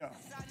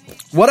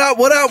What up?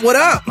 What up? What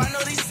up?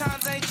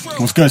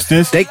 What's good,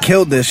 Stiz? They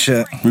killed this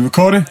shit. We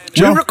recording?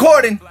 We're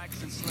recording.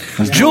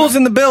 Jules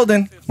in the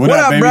building. What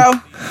up, baby? bro?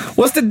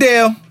 What's the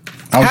deal?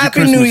 Happy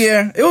New Christmas?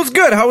 Year. It was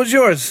good. How was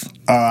yours?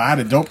 I had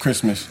a dope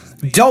Christmas.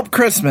 Dope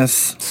Christmas.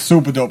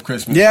 Super dope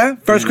Christmas. Yeah?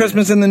 First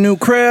Christmas in the new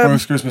crib.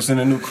 First Christmas in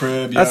a new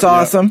crib. That's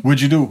awesome.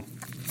 What'd you do?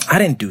 I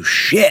didn't do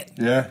shit.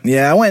 Yeah?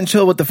 Yeah, I went and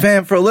chilled with the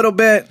fam for a little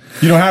bit.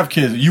 You don't have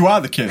kids. You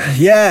are the kid.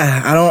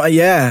 Yeah, I don't.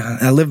 Yeah,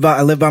 I live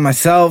by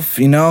myself.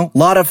 You know, a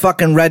lot of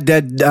fucking Red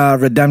Dead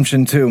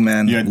Redemption too,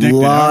 man. You're addicted, a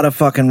lot huh? of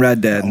fucking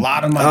Red Dead. A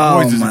lot of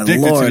my boys is my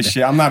addicted Lord. to this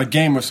shit. I'm not a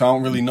gamer, so I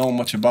don't really know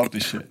much about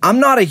this shit. I'm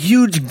not a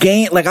huge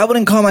like I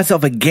wouldn't call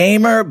myself a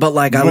gamer, but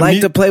like I But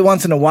like to play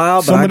once in a while.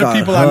 But Some I of the got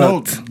people I know,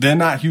 hooked. they're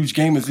not huge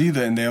gamers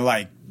either, and they're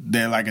like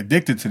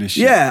addicted to this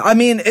shit. Yeah, I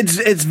mean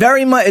it's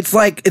very much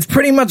it's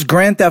pretty much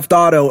Grand Theft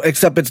Auto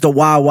except it's the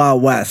Wild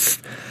Wild West.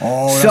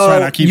 Oh, that's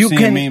right. I keep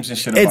seeing memes and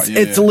shit about it.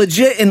 It's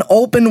legit an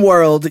open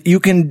world. You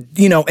can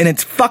and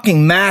it's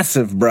fucking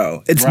massive,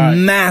 bro. It's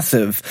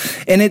massive,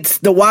 and it's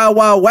the Wild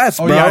Wild West,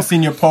 bro. Oh yeah, I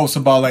seen your post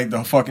about like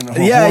the fucking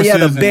horses.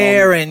 The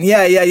bear and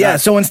yeah.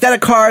 So instead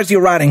of cars,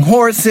 you're riding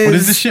horses. But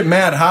is this shit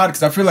mad hard?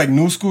 Because I feel like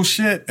new school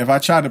shit, if I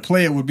tried to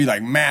play it, would be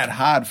like mad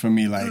hard for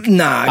me. Like,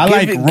 nah, I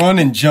like run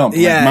and jump.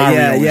 Like Mario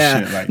and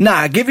shit. Like,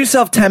 nah, give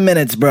yourself 10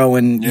 minutes, bro,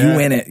 and you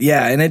in it.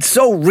 Yeah, and it's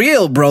so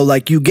real, bro.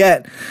 Like you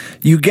get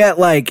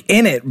like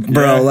in it,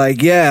 bro. Yeah.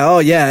 Like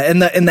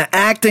and the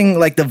acting,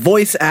 like the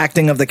voice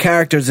acting of the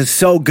characters is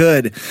so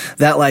good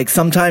that like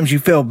sometimes you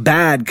feel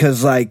bad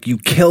because like you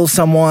kill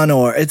someone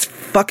or it's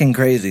fucking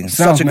crazy.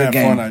 Sounds Such a good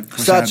game.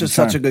 fun.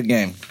 Such a good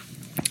game.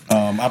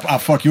 I'll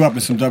fuck you up in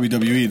some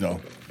WWE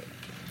though.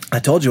 I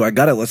told you I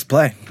got it. Let's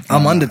play.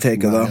 I'm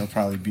Undertaker though. He'll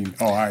probably be.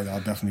 Oh, all right.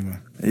 I'll definitely win.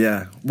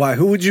 Yeah. Why?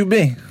 Who would you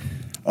be?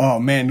 Oh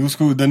man,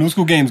 the new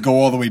school games go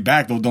all the way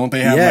back though, don't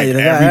they? Have they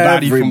got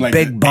everybody from like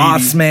Big the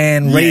Boss 80s?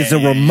 Man, Razor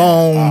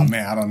Ramon. Oh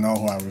man, I don't know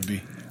who I would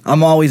be.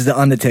 I'm always the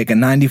Undertaker.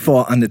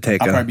 94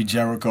 Undertaker. I'd probably be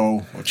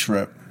Jericho or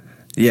Trip.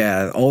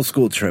 Yeah, old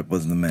school Trip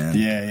was the man.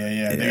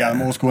 Yeah. They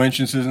got old school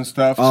entrances and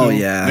stuff. Oh, too.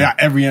 yeah. They got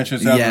every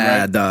entrance ever,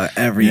 Yeah, right? dog.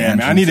 Every entrance.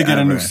 Man, I need to get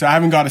a new. ever. I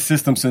haven't got a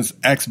system since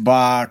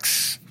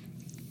Xbox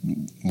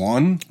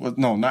One.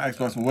 No, not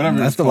Xbox One. Whatever.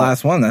 That's it's the called.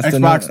 last one. That's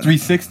Xbox the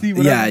 360.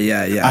 Whatever.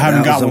 Yeah. I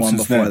haven't That was got the one one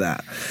since before then.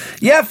 that.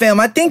 Yeah, fam.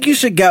 I think you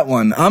should get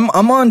one. I'm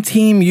on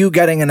team you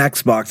getting an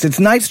Xbox. It's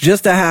nice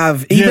just to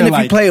have, even if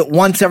you play it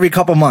once every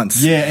couple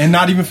months. Yeah, and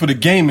not even for the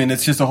gaming.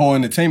 It's just a whole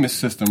entertainment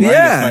system. Right?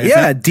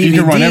 Yeah. DVDs. You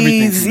can run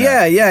everything from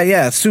that.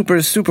 Yeah. Super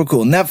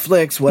cool.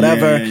 Netflix,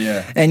 whatever.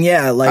 Yeah. And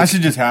like I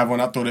should just have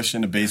one. I throw this shit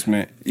in the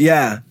basement.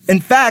 Yeah. In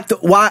fact,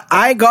 why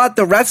I got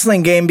the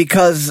wrestling game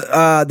because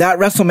that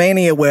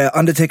WrestleMania where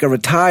Undertaker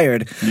retired.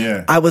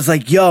 Yeah. I was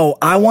like, yo,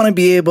 I want to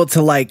be able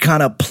to like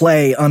kind of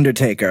play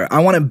Undertaker. I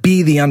want to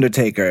be the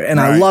Undertaker, and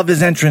I love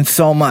his entrance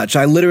so much.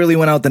 I literally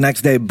went out the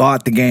next day,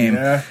 bought the game.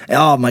 Yeah.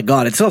 Oh my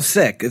god, it's so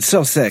sick. It's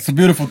so sick. It's a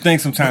beautiful thing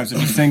sometimes to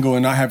be single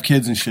and not have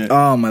kids and shit.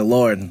 Oh my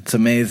lord, it's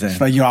amazing.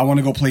 It's like, yo, I want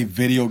to go play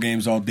video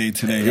games all day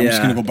today. I'm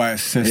just gonna go buy a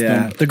system.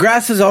 Yeah. The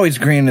grass is always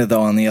greener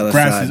though on the other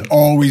side. Grass is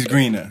always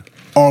greener.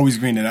 Always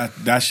greener.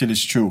 That shit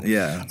is true.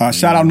 Yeah.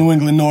 Shout out New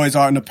England Noise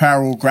Art and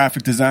Apparel,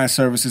 graphic design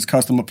services,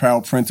 custom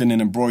apparel printing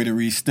and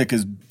embroidery,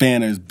 stickers,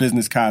 banners,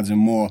 business cards, and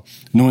more.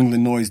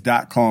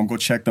 NewEnglandNoise.com. Go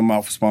check them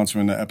out for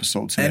sponsoring the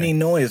episode today. Any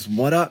noise?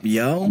 What up,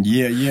 yo?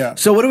 Yeah.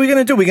 So what are we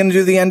gonna do? We gonna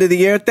do the end of the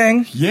year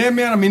thing? Yeah,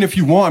 man. I mean, if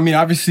you want. I mean,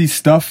 obviously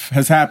stuff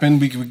has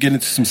happened. We could get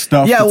into some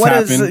stuff. Yeah, that's what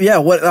happened. is? Yeah,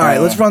 what? All right,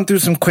 let's run through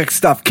some quick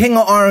stuff. King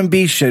of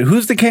R&B shit.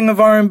 Who's the king of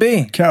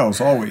R&B?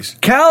 Kels, always.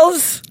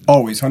 Kels?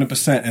 Always,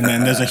 100%. And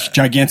then there's a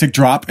gigantic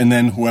drop, and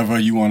then whoever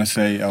you want to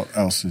say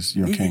else is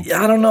your king.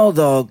 I don't know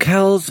though.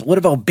 Kels. What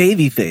about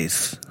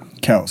Babyface?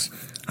 Kels.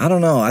 I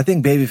don't know. I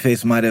think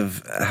Babyface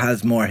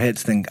has more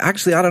hits than.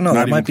 Actually, I don't know.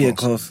 Not That might be even a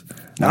close.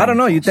 Not I don't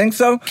know. even You close. think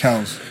so?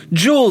 Kels.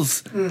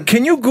 Jules,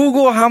 can you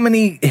Google how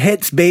many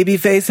hits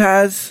Babyface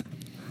has?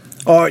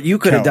 Or you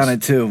could have Kels. done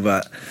it too,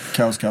 but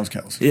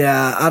Kels.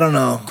 yeah, I don't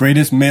know.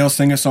 Greatest male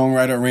singer,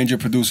 songwriter, arranger,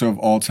 producer of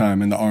all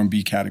time in the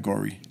R&B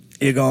category.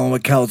 You're going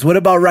with Kels. What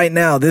about right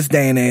now, this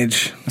day and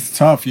age? It's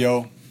tough,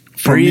 yo.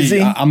 For Breezy?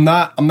 me, I'm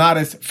not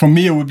as. For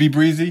me, it would be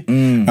Breezy.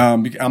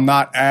 I'm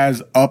not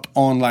as up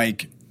on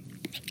like.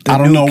 The I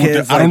don't new know.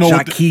 kids, I don't know.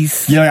 like What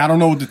the, I don't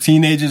know what the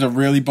teenagers are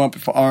really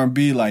bumping for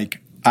R&B. Like,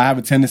 I have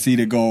a tendency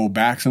to go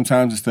back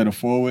sometimes instead of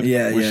forward.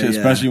 Yeah.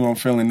 Especially when I'm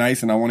feeling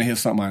nice and I want to hear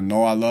something I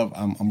know I love.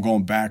 I'm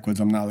going backwards.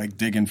 I'm not like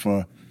digging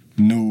for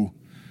new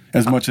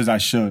as much as I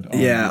should.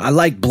 Yeah, I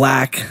like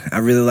Black. I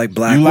really like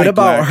Black. You What like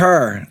about Black?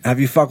 her?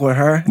 Have you fucked with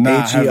her?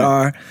 Nah, I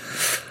HER.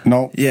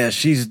 No. Yeah,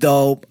 she's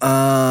dope.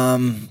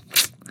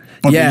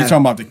 But yeah. you're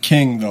talking about the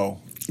king, though.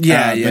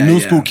 Yeah, The new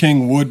school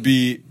king would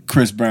be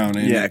Chris Brown.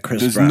 And Yeah,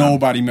 Chris there's Brown.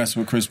 nobody messing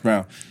with Chris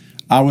Brown.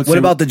 I would say. What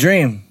about The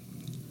Dream?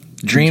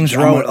 Dreams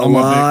wrote a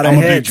lot of I'm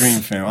hits. a big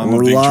Dream fan. I'm a big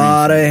Dream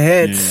lot fan. of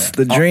hits. Yeah.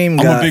 The Dream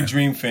I'm guy. a big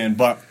Dream fan,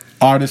 but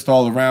artists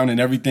all around and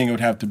everything, it would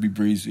have to be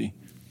Breezy.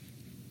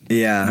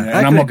 Yeah, And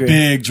I I'm could a agree.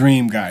 big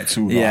Dream guy,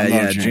 too. though. I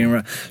love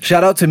Dream.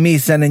 Shout out to me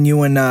sending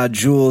you and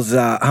Jules.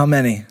 How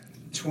many?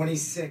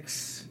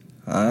 26.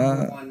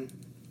 number one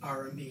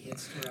R&B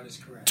hits throughout his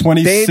career.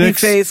 26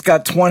 Babyface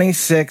got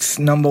 26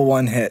 number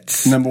one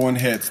hits. number one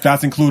hits.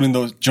 That's including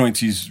those joints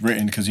he's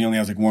written because he only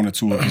has like one or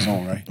two of his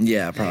own, right?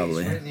 Yeah,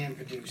 probably. He's written and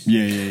produced.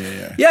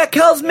 Yeah. Yeah,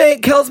 Kells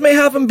may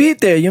have him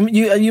beat there.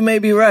 You may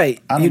be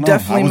right. I don't you know.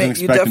 definitely I wasn't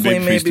expecting may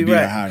Babyface be to be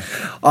right. that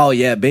high. Oh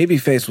yeah,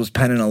 Babyface was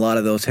penning a lot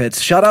of those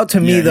hits. Shout out to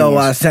Yeah, me he though,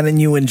 was. sending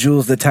you and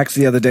Jules the text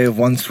the other day of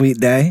One Sweet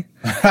Day.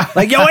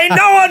 Like, yo, ain't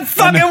no one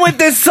fucking with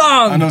this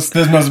song. I know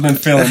Stiz must have been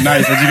feeling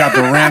nice that you got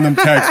the random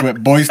text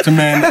with Boyz II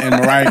Men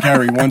and Mariah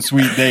Carey One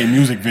Sweet Day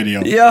music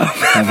video. Yo.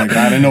 I was like,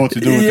 I didn't know what to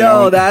do with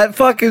Yo, that. that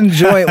fucking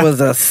joint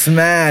was a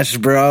smash,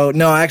 bro.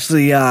 No,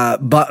 actually,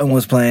 Button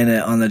was playing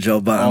it on the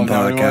Joe Button Oh,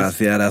 that what it podcast.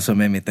 was? Yeah, that's what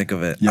made me think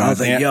of it. Yo, I was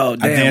like, yo, I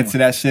damn. danced to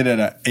that shit at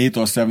an 8th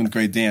or 7th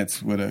grade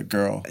dance with a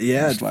girl.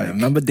 Yeah, It's like,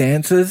 remember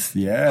dances?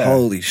 Yeah.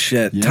 Holy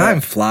shit. Yeah.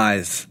 Time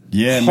flies.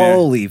 Yeah, man.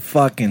 Holy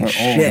fucking We're old,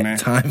 shit. man.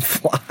 Time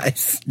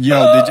flies.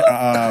 Yo, did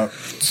you,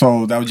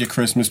 so that was your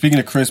Christmas. Speaking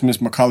of Christmas,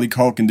 Macaulay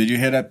Culkin, did you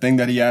hear that thing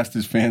that he asked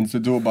his fans to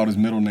do about his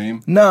middle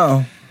name?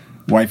 No.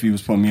 Wifey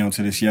was putting me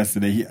onto this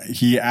yesterday.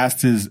 He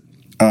asked his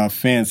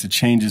fans to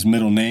change his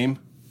middle name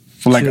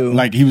for True.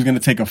 like he was gonna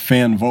take a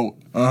fan vote.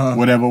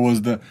 Whatever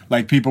was the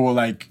people were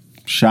like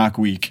Shock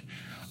Week,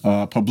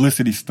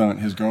 publicity stunt.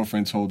 His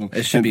girlfriend told him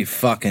It should be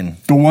fucking.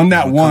 the one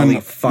that Macaulay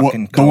won.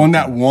 fucking The one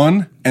that Culkin.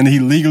 won, and he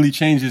legally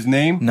changed his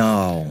name.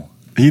 No.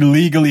 He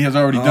legally has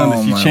already done Oh,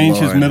 this. He my changed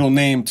his Lord. middle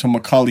name to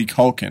Macaulay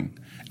Culkin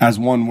as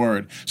one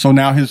word. So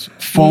now his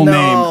full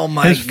No, name,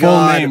 my his full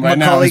God. name right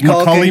now is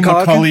Macaulay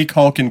Macaulay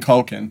Culkin?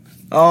 Culkin.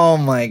 Oh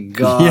my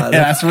God. Yeah,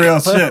 that's real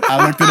shit.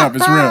 I looked it up.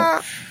 It's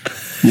real.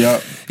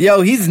 Yep.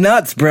 Yo, he's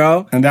nuts,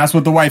 bro. And that's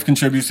what the wife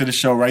contributes to the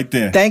show right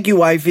there. Thank you,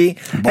 wifey.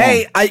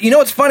 Hey, you know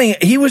what's funny?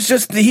 He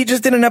just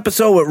did an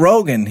episode with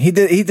Rogan. He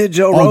did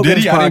Joe Oh, Rogan's did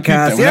he? I didn't peep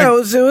podcast. that.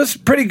 Yeah, it was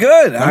pretty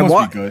good. That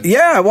must be good.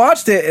 Yeah, I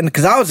watched it, and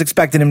because I was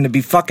expecting him to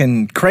be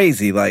fucking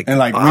crazy, like And,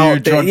 like, out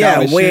weird, there. drugged Yeah,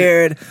 out and shit.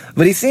 weird.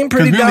 But he seemed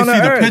pretty Because we down only to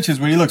see the earth. pictures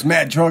where he looks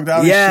mad drugged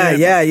out Yeah, and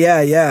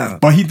shit. yeah.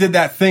 But he did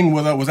that thing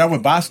with, was that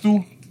with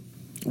Bastu?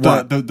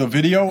 What? The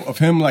video of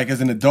him like as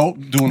an adult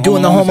doing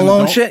Doing the as Home an Alone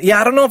adult? shit. Yeah,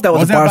 I don't know if that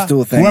was a that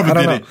Barstool thing. Whoever I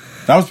don't did know. it.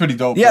 That was pretty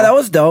dope. Yeah, bro. that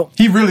was dope.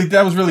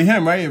 That was really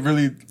him, right? It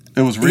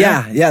was real.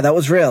 Yeah, that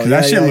was real. 'Cause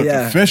Yeah, that shit yeah, looked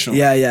yeah. official.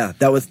 Yeah,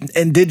 that was.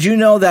 And did you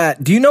know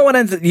that? Do you know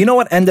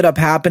what ended up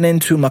happening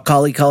to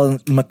Macaulay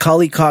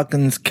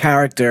Culkin's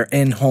character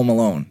in Home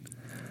Alone?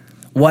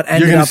 What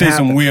ended You're gonna up say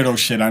some happening? weirdo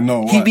shit. I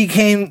know. He What?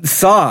 became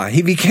Saw.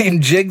 He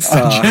became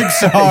Jigsaw.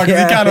 Jigsaw, 'cause he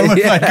kinda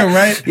looked like him,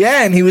 right?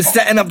 Yeah, and he was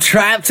setting up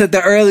traps at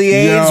the early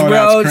age, Yo,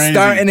 bro. that's crazy.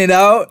 Starting it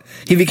out.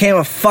 He became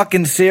a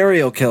fucking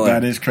serial killer.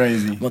 That is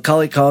crazy.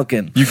 Macaulay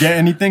Culkin. You get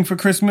anything for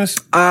Christmas?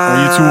 Or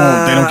you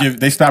too old?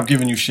 They stop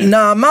giving you shit.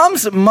 Nah,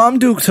 Mom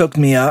Dukes hooked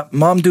me up.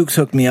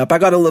 I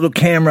got a little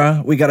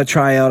camera. We got to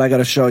try out. I got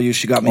to show you.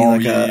 She got me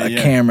a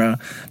camera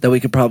that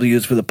we could probably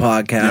use for the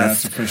podcast. Yeah,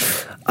 that's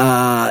official.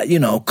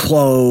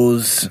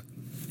 Clothes,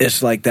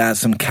 ish like that.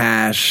 Some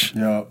cash.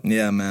 Yep.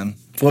 Yeah, man.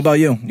 What about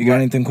you? You got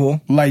anything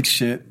cool? Light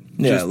shit.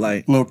 Yeah, Just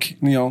light.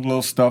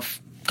 Little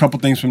stuff. Couple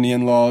things from the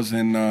in-laws,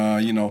 and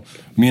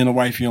me and the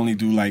wifey only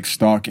do like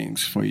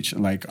stockings for each.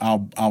 Like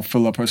I'll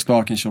fill up her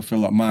stocking, she'll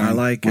fill up mine. I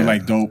like We're it.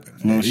 like dope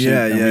little shit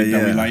Yeah, that we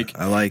yeah. like.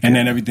 I like and it.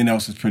 then everything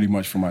else is pretty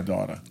much for my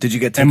daughter. Did you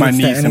get and my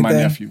tickets to niece and my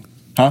anything? nephew?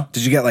 Huh?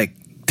 Did you get like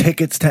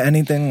tickets to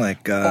anything?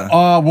 Like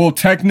Well,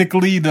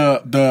 technically,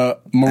 the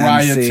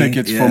Mariah MC,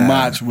 tickets for yeah.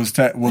 March was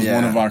one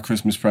Yeah. of our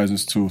Christmas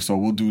presents too. So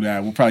we'll do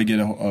that. We'll probably get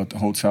a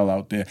hotel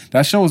out there.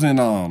 That show's in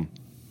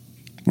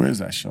where is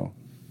that show?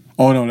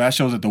 Oh no, that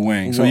show's at the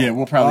Wing. So yeah,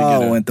 we'll probably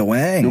at the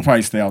Wing. We'll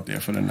probably stay out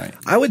there for the night.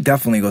 I would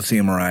definitely go see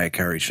a Mariah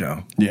Carey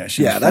show. Yeah,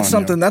 she was that's fun,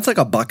 something. yo. That's like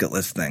a bucket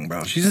list thing,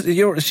 bro.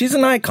 She's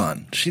an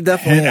icon. She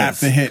definitely Hit is.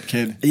 after hit,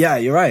 kid. Yeah,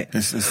 you're right.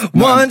 It's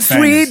One famous.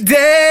 sweet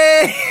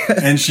day.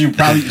 And she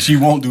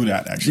won't do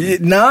that actually.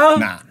 No.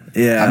 Nah.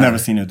 Yeah. I've never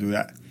seen her do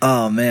that.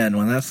 Oh man,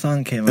 when that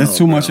song came out, It's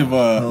too much bro. of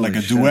a Holy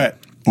a shit. duet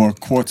or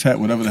quartet,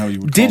 whatever the hell you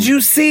would call Did it. you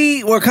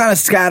see? We're kind of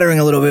scattering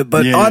a little bit,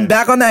 but Yeah.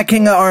 back on that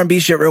King of R&B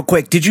shit, real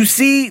quick. Did you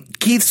see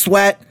Keith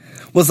Sweat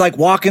was like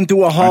walking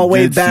through a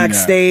hallway did see that.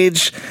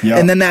 backstage, Yep.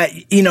 and then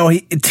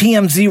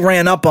TMZ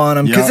ran up on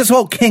him because Yep. this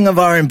whole King of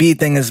R&B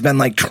thing has been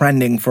like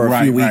trending for a few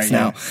Right, weeks right,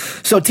 now. yeah.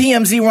 So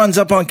TMZ runs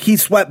up on Keith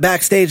Sweat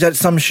backstage at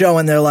some show,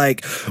 and they're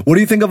like, "What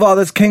do you think of all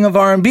this King of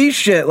R&B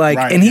shit?" Like,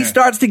 Right, and he yeah.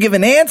 starts to give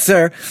an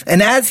answer,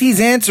 and as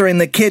he's answering,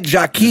 the kid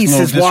Jaquise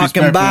Little is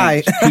walking by,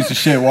 disrespectful piece of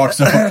shit walks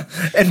up.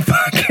 and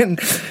fucking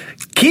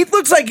Keith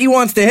looks like he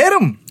wants to hit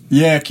him.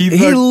 Yeah, Keith.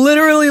 He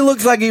literally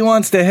looks like he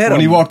wants to hit him.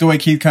 When he walked away,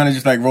 Keith kind of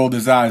just like rolled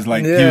his eyes,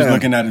 like he was Yeah.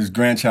 looking at his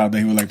grandchild that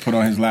he would like put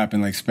on his lap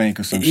and like spank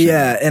or some shit.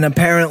 Yeah, and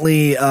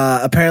apparently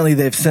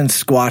they've since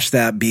squashed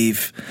that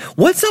beef.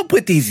 What's up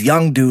with these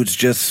young dudes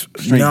just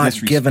Straight not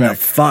disrespect. giving a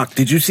fuck?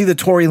 Did you see the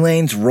Tory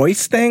Lanez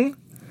Royce thing?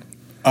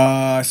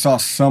 I saw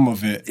some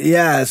of it.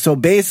 Yeah, so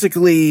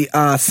basically,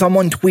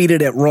 someone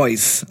tweeted at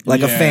Royce,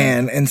 like a Yeah.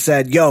 fan, and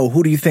said, "Yo,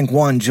 who do you think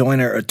won,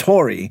 Joyner or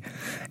Tory?"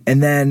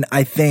 And then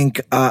I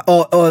think,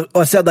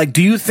 or said like,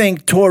 "Do you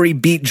think Tory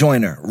beat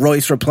Joyner?"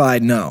 Royce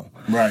replied, "No."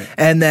 Right.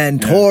 And then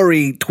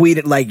Tory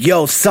tweeted like,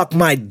 "Yo, suck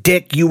my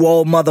dick, you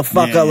old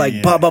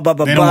motherfucker!" Blah blah blah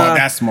blah. They don't want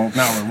that smoke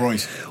now with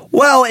Royce.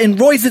 Well, and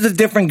Royce is a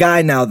different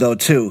guy now, though.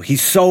 Too.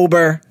 He's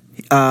sober.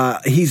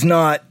 He's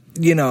not.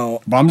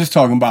 But I'm just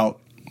talking about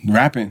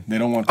rapping. They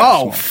don't want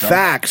that smoke.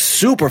 Facts.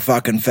 Super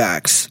fucking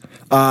facts.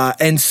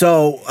 And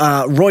so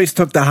Royce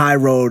took the high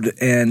road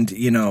and,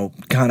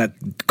 kind of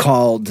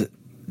called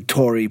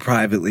Tory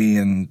privately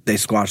and they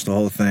squashed the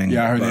whole thing.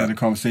 Yeah, I heard they had a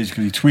conversation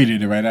because he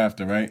tweeted it right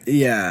after, right?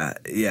 Yeah.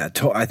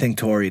 I think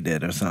Tory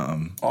did or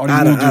something. All he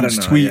will do is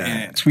tweet yeah.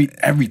 and tweet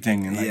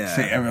everything and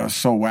say everyone's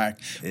so whack.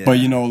 Yeah. But,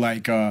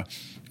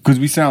 because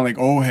we sound like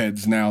old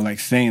heads now, like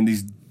saying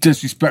these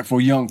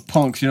disrespectful young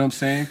punks, you know what I'm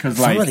saying? Because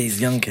some of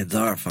these young kids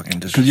are fucking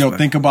disrespectful. Because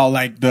think about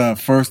like the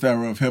first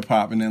era of hip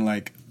hop, and then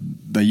like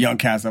the young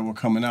cats that were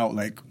coming out.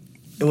 Like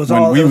it was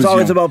always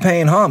young. About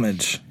paying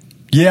homage.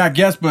 Yeah, I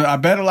guess, but I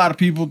bet a lot of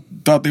people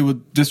thought they were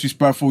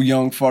disrespectful,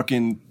 young,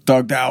 fucking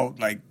thugged out.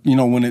 Like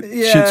when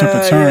shit took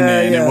a turn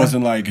there, and it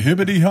wasn't like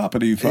hibbity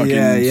hoppity fucking. You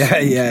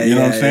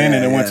know what I'm saying?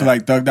 And it went to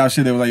like thugged out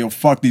shit. They were like, yo,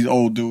 fuck these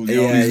old dudes.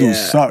 Yo, these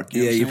dudes suck.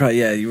 You're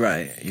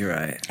right. You're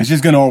right. It's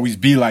just gonna always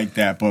be like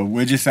that. But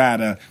we're just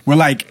we're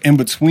like in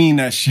between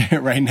that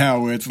shit right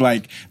now, where it's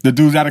like the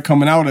dudes that are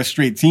coming out are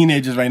straight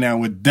teenagers right now.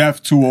 We're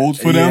deaf, too old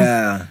for them.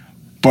 Yeah.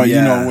 But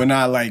we're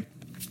not like,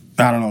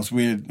 I don't know. It's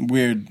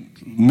weird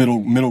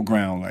middle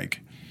ground.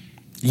 Like,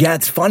 yeah,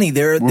 it's funny.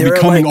 We're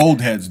becoming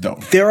old heads, though.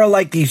 There are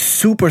like these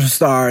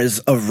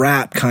superstars of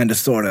rap, kind of,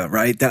 sort of,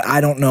 right? That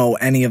I don't know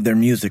any of their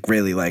music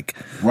really, like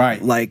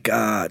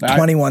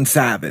 21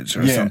 Savage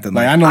or something.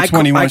 Like I know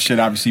 21 shit,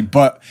 obviously,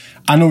 but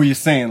I know what you're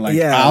saying. Like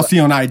I'll see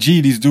on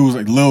IG these dudes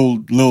like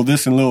Lil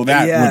this and Lil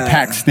that with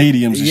packed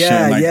stadiums and shit.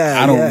 Like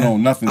I don't know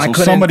nothing. So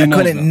somebody knows.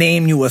 I couldn't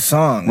name you a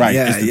song. Right?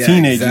 It's the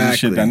teenagers and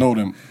shit that know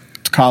them,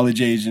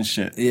 college age and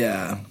shit.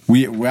 Yeah,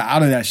 we're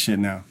out of that shit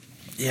now.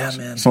 Yeah,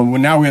 man. So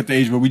now we're at the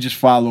age where we just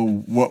follow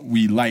what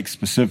we like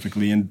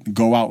specifically and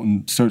go out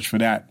and search for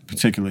that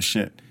particular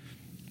shit.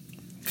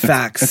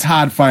 Facts. It's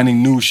hard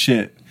finding new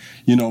shit.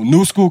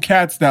 New school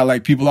cats that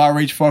like people our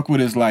age fuck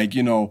with is like,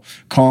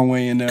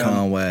 Conway and them.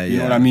 You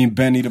know what I mean?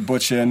 Benny the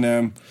Butcher and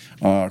them.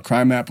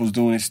 Crime Apple's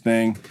doing his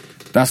thing.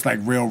 That's like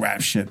real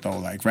rap shit though,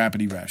 like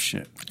rappity rap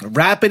shit.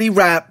 Rappity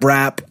rap.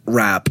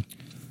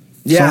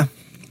 Yeah. So,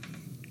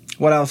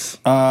 what else?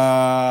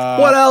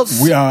 What else?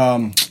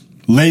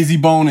 Lazy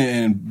Bone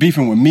and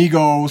beefing with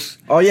Migos.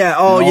 Oh yeah.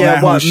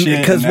 What?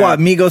 Because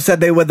Migos said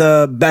they were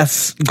the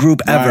best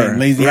group ever. Right.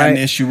 Lazy had an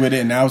issue with it,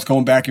 and now it's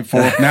going back and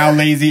forth. Now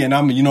Lazy and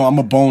I'm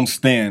a Bone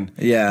stan.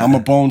 Yeah, I'm a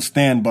Bone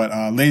stan,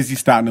 but Lazy's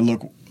starting to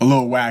look a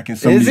little whack in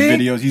some of these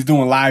videos. He's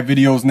doing live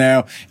videos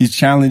now. He's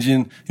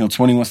challenging.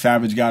 21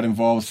 Savage got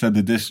involved. Said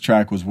the diss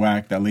track was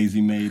whack that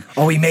Lazy made.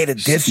 Oh, he made a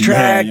diss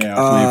track. Yeah.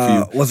 I'll play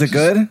it for you. Was it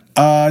good?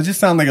 It just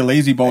sounded like a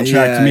Lazy Bone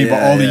track to me.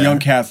 But all the young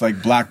cats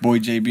like Black Boy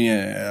JB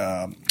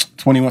and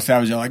 21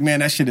 Savage are like,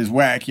 man, that shit is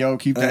whack, yo.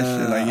 Keep that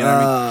shit. Like, you know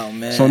what I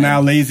mean? Man. So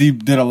now Lazy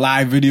did a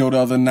live video the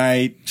other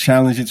night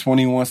challenging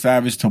 21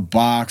 Savage to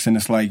box, and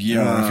it's like,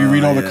 yo, if you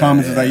read all the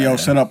comments, it's like, yo,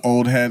 shut up,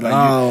 old head.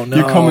 Like,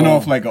 you're coming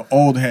off like an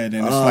old head,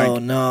 and it's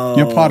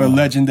you're part of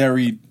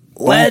legendary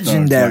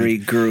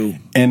group.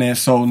 And then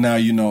so now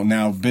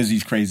now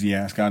Busy's crazy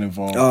ass got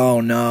involved. Oh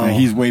no. And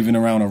he's waving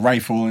around a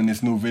rifle in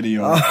this new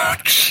video.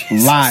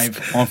 Live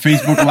on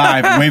Facebook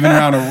Live, waving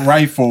around a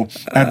rifle.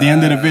 At the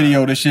end of the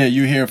video,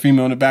 you hear a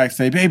female in the back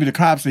say, "Baby, the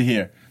cops are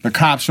here." The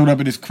cops showed up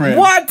at his crib.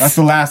 What? That's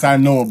the last I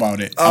know about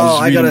it.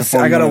 I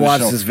gotta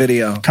watch this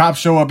video. Cops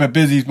show up at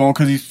Busy's Bone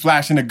because he's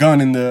flashing a gun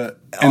in the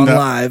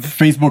live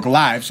Facebook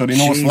Live, so they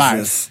know it's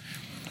live.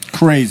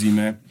 Crazy,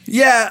 man.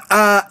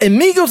 Yeah,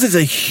 and Migos is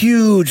a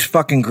huge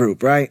fucking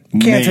group, right?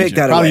 Can't take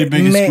that Probably away. the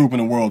biggest group in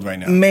the world right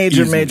now.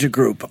 Major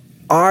group.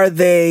 Are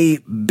they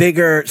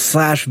bigger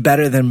 /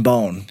 better than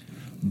Bone?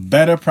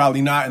 Better,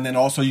 probably not. And then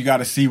also you got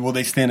to see, will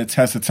they stand the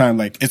test of time?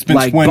 Like, it's been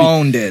like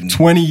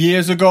 20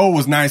 years ago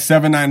was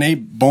 97,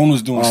 98. Bone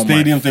was doing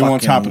stadiums. They were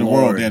on top of the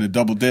world. They had a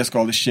double disc,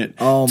 all this shit.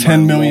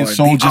 10 million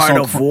sold just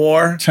on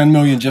War. 10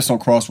 million just on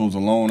Crossroads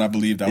alone. I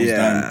believe that was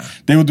Diamond.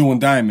 They were doing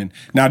Diamond.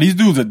 Now these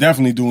dudes are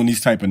definitely doing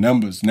these type of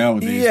numbers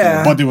nowadays.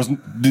 Yeah. But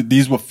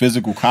these were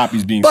physical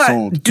copies being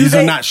sold. These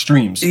are not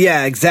streams.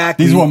 Yeah,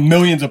 exactly. These were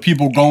millions of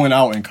people going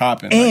out and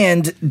copping.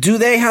 And do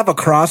they have a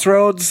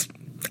Crossroads?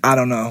 I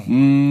don't know.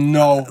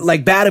 No.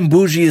 Like Bad and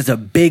Bougie is a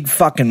big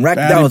fucking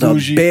record. That was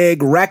a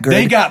big record.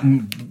 They got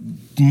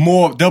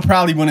more. They'll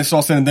probably, when it's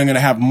all said and done, going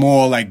to have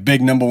more like big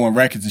 #1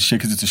 records and shit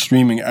because it's a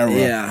streaming era.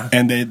 Yeah.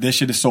 And this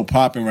shit is so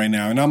popping right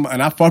now.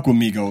 And I fuck with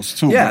Migos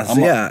too. Yes,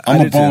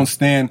 I'm a Bone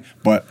stan,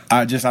 but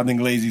I think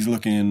Lazy's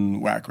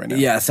looking whack right now.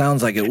 Yeah,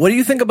 sounds like it. What do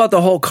you think about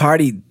the whole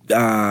Cardi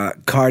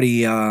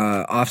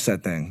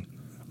Offset thing?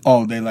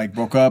 Oh, they like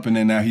broke up, and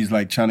then now he's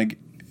like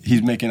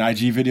he's making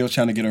IG videos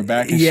trying to get her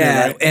back and shit,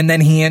 right? And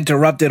then he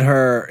interrupted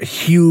her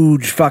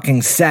huge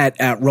fucking set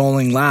at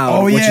Rolling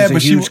Loud, which is a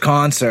huge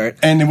concert.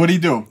 And then what'd he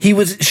do?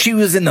 She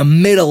was in the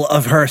middle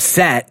of her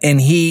set, and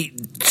he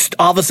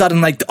all of a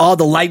sudden, like, all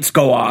the lights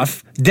go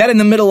off. Dead in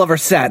the middle of her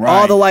set. Right.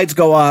 All the lights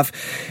go off.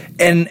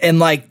 and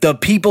like the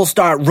people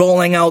start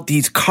rolling out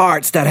these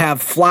carts that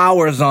have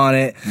flowers on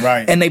it,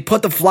 right? And they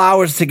put the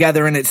flowers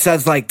together, and it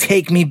says like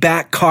 "Take me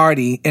back,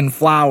 Cardi" in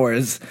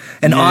flowers.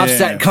 And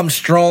Offset comes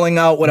strolling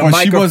out with a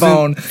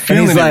microphone, she wasn't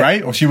feeling it, like,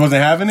 right? Or she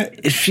wasn't having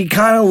it. She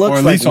kind of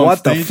looks like,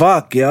 what the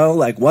fuck, yo?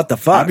 Like, what the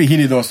fuck? I'd be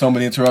heated though if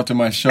somebody interrupted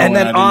my show. And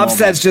then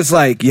Offset's just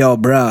like, yo,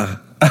 bruh,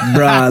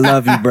 I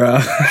love you, bro. Yo,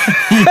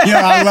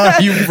 I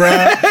love you, bro.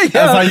 That's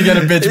how you get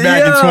a bitch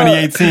back in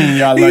 2018.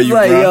 Yo, I love you, bro. He's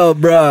like, yo,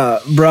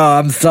 bro,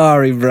 I'm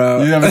sorry,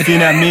 bro. You ever seen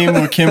that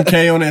meme with Kim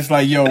K on it? It's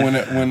like, yo,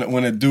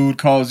 when a dude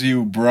calls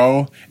you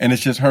bro, and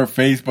it's just her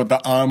face, but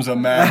the arms are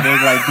mad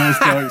big like this.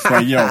 It's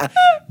like, yo,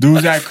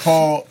 dudes that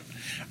call...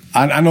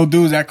 I know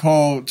dudes that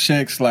call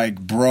chicks like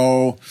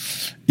bro,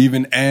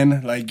 even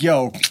N, like,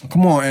 yo,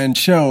 come on and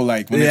chill.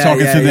 Like when they're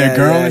talking to their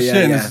girl and shit,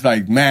 and it's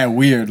like mad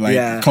weird,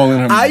 like calling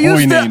him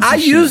boy names. I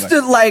used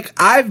to like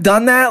I've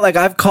done that. Like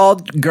I've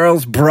called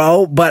girls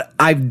bro, but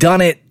I've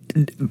done it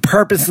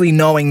purposely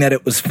knowing that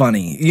it was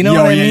funny. You know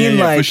what I mean?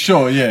 Yeah, like for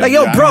sure, yeah. Like,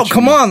 yo, bro,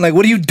 come on. Like,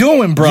 what are you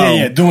doing, bro?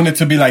 Yeah, doing it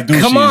to be like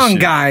douchey. Come on,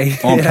 shit. Guy.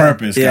 On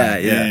purpose, guy.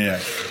 Yeah.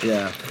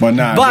 But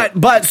nah. But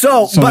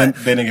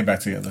they didn't get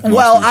back together.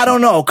 Well, I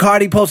don't know.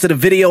 Cardi posted a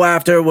video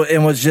after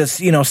and was just,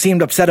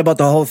 seemed upset about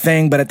the whole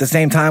thing, but at the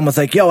same time was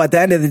like, yo, at the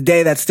end of the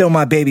day, that's still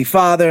my baby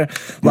father.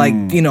 Like,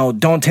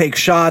 don't take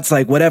shots.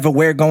 Like, whatever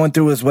we're going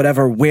through is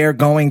whatever we're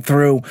going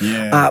through.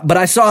 Yeah. But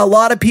I saw a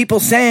lot of people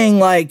saying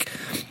like,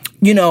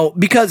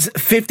 because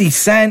 50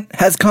 Cent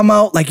has come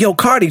out, like, yo,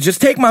 Cardi,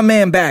 just take my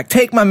man back.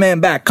 Take my man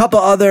back. Couple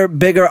other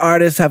bigger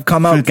artists have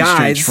come out,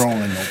 guys.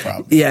 Trolling, no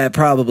problem. Yeah,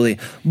 probably.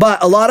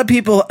 But a lot of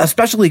people,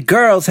 especially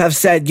girls, have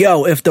said,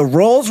 yo, if the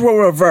roles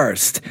were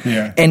reversed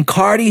and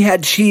Cardi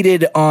had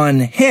cheated on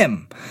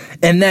him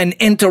and then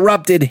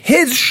interrupted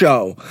his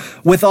show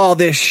with all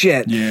this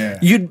shit,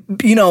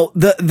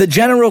 the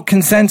general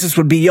consensus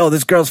would be, yo,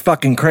 this girl's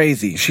fucking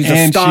crazy. She's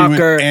a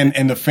stalker.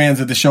 And the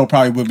fans of the show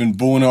probably would have been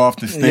booing her off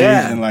the stage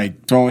and like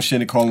throwing shit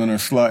and calling her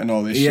slut and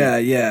all this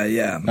shit.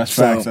 Yeah. That's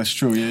facts. That's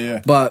true.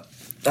 Yeah. But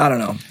I don't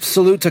know.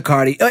 Salute to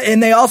Cardi.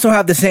 And they also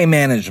have the same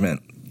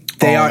management.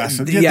 They're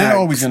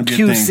always going to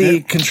be a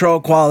thing. QC, control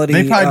quality.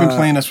 They've probably been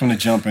playing us from the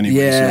jump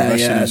anyway.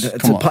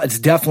 It's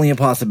definitely a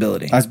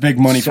possibility. That's big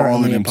money for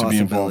all of them to be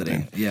involved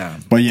in. Yeah,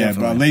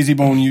 but Lazy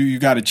Bone, you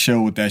got to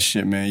chill with that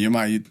shit, man. You're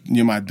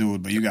my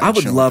dude, but you got. I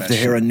would love to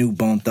hear a new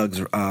Bone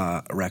Thugs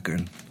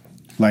record,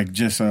 like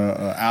just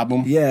a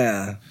album.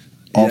 Yeah,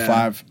 all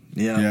 5.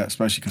 Yeah,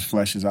 especially because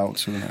Flesh is out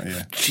soon.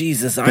 Yeah,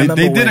 Jesus, they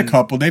did a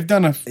couple. They've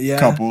done a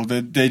couple.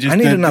 They just I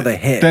need another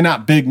hit. They're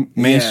not big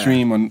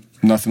mainstream or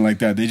nothing like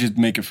that. They just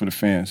make it for the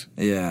fans.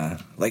 Yeah,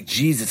 like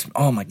Jesus.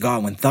 Oh my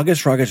God, when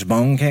Thuggish Ruggish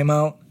Bone came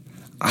out,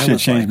 shit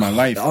changed my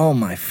life. Oh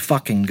my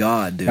fucking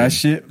God, dude. That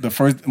shit.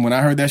 When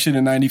I heard that shit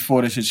in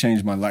 '94, that shit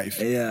changed my life.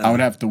 Yeah, I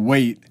would have to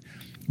wait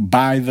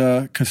by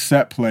the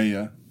cassette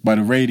player, by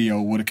the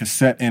radio with a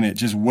cassette in it,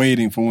 just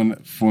waiting for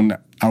when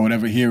I would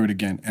ever hear it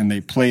again. And they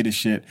play the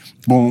shit.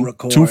 Boom.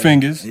 Record. 2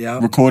 fingers.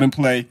 Record and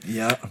play.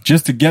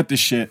 Just to get the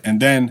shit.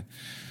 And then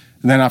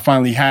I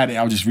finally had it.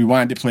 I would just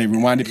rewind it, play,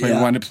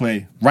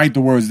 write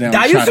the words down.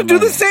 I used to do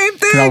the same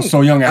thing. I was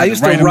so young. I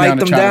used to write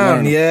them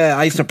down. Yeah.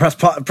 I used to press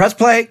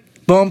play,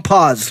 boom,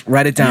 pause,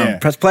 write it down.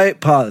 Press play,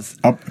 pause.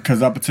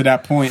 Because up to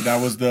that point,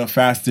 that was the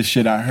fastest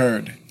shit I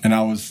heard. And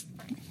I was...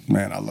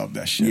 Man, I love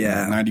that shit.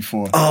 Yeah. Man.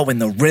 94. Oh,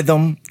 and the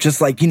rhythm.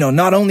 Just like,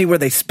 not only were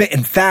they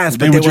spitting fast,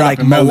 but they were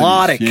like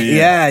melodic.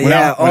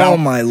 Yeah. Oh,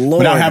 my Lord.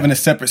 Without having a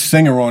separate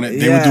singer on it,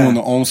 they were doing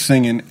their own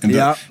singing. And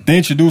they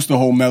introduced the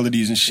whole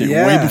melodies and shit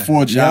way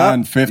before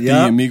John, 50,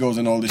 and Migos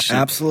and all this shit.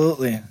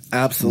 Absolutely.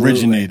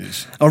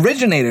 Originators,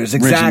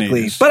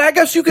 exactly. But I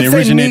guess you could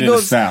say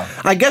Migos.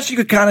 I guess you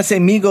could kind of say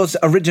Migos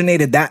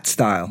originated that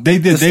style. They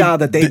did. The style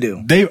that they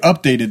do. They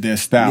updated their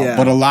style,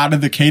 but a lot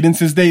of the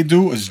cadences they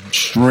do is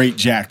straight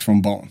jacked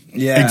from Bone.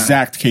 Yeah.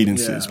 Exact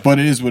cadences. But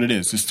it is what it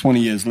is. It's 20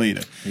 years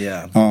later.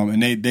 Yeah.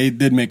 And they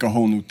did make a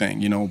whole new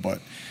thing, but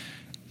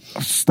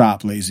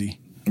stop, Lazy.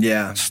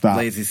 Yeah. Stop.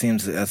 Lazy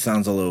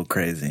sounds a little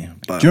crazy.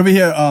 But did you ever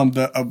hear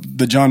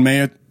the John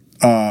Mayer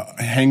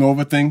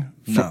hangover thing?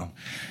 No.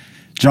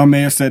 John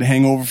Mayer said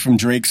hangover from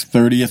Drake's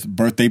 30th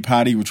birthday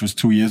party, which was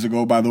 2 years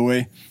ago, by the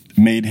way,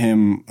 made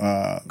him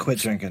quit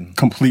drinking.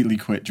 Completely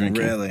quit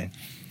drinking. Really?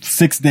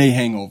 6-day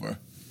hangover.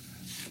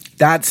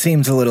 That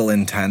seems a little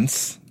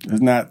intense.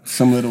 Isn't that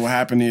similar to what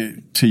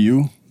happened to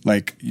you?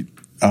 Like,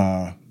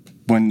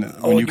 when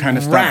you kind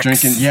of stop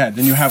drinking,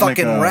 then you have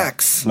fucking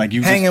Rex. Like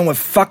you hanging with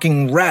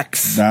fucking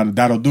Rex.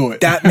 That'll do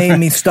it. That made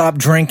me stop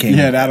drinking.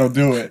 Yeah, that'll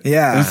do it.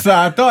 Yeah. So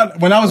I thought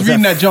when I was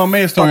reading that John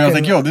Mayer story, I was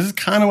like, yo, this is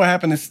kind of what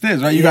happened to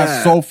Stiz, right? You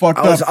got so fucked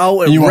up,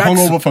 and you were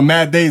hungover for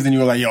mad days, and you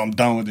were like, yo, I'm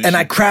done with this. And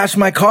I crashed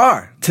my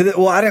car.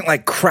 I didn't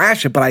like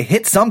crash it, but I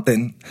hit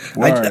something.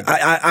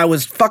 I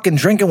was fucking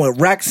drinking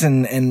with Rex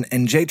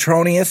and Jay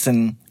Tronius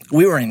and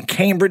We were in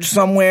Cambridge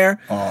somewhere.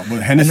 Oh,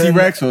 but Hennessy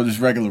Rex or just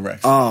regular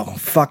Rex? Oh,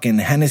 fucking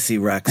Hennessy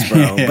Rex,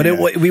 bro. Yeah.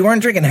 But we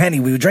weren't drinking Henny.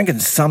 We were drinking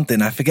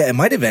something. I forget. It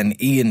might have been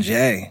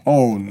E&J.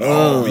 Oh,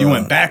 no. You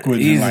went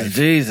backwards in life.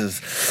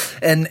 Jesus.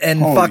 And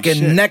Holy fucking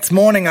shit. next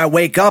morning I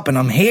wake up and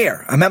I'm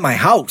here. I'm at my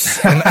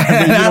house. And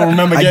You don't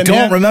remember I getting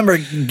don't here? remember,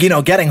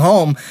 getting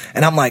home.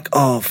 And I'm like,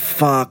 oh,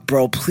 fuck,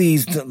 bro.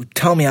 Please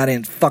tell me I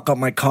didn't fuck up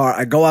my car.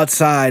 I go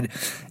outside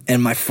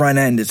and my front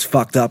end is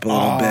fucked up a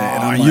little bit.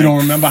 And I'm you don't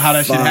remember how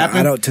that shit happened?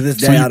 I don't. To this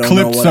day, so you I don't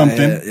clipped know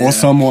something or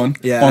someone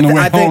on the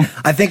way home.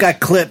 I think I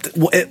clipped.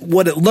 What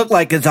it looked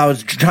like is I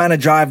was trying to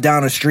drive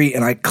down a street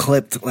and I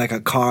clipped like a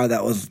car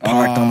that was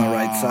parked on the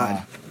right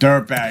side.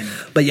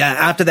 Dirtbag. But yeah,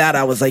 after that,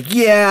 I was like,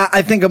 yeah,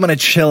 I think I'm gonna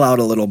chill out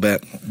a little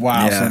bit.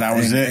 Wow, yeah, so that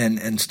was it,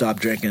 and stop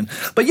drinking.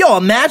 But yo,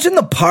 imagine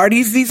the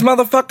parties these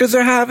motherfuckers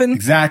are having.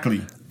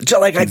 Exactly.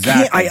 Like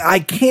I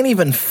can't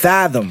even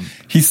fathom.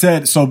 He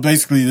said so.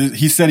 Basically,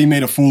 he said he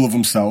made a fool of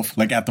himself,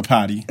 like at the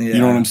party. Yeah, you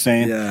know what I'm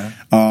saying? Yeah.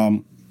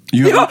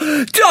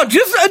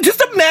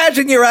 Just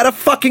imagine you're at a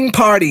fucking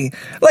party,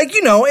 like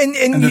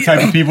and the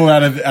type of people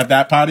at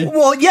that party.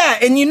 Well, yeah,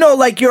 and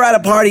like you're at a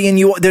party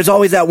and there's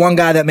always that one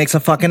guy that makes a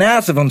fucking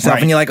ass of himself,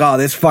 right. and you're like, oh,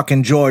 this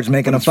fucking George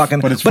making a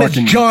fucking, but it's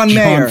fucking John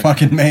Mayer.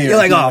 Fucking Mayer. You're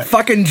like, oh,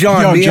 fucking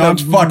John. Yo,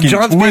 John's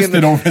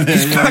twisted over there.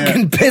 He's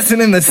fucking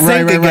pissing in the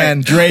sink right.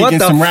 again. Drake what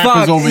and the some fuck?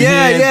 rappers over here.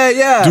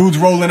 Yeah. Dudes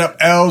rolling up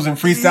L's and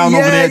freestyling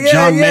over there.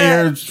 John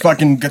Mayer's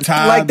fucking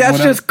guitar. Like that's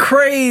whatever. just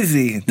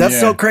crazy. That's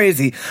so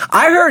crazy.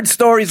 I heard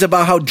stories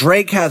about how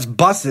Drake has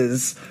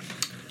buses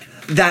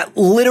that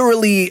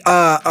literally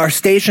are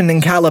stationed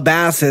in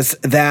Calabasas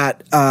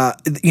that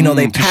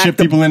they to ship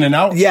people in and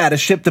out. Yeah, to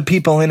ship the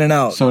people in and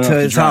out to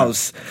his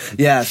house.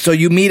 Yeah, so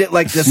you meet at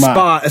like this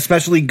spot,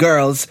 especially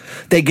girls.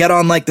 They get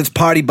on like this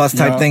party bus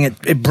type thing.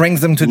 It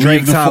brings them to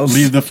Drake's house.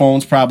 Leave the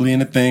phones probably in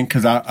the thing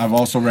because I've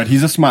also read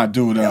he's a smart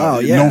dude.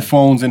 No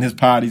phones in his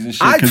parties and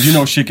shit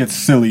because shit gets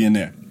silly in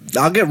there.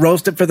 I'll get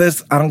roasted for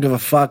this. I don't give a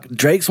fuck.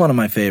 Drake's one of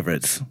my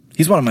favorites.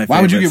 He's one of my favorites.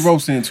 Why would you get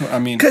roasted? I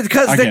mean, because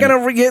they're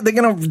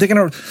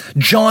gonna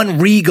John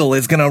Regal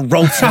is gonna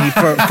roast me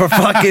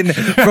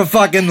for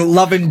fucking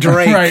loving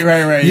Drake.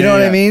 Right. You know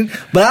what I mean?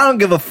 But I don't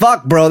give a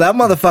fuck, bro. That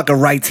motherfucker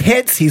writes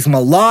hits. He's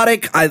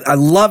melodic. I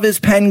love his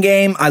pen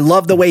game. I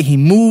love the way he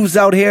moves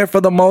out here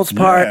for the most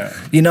part.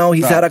 Yeah.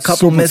 He's had a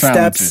couple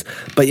missteps,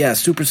 but yeah,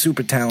 super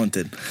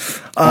talented.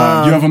 You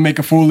ever make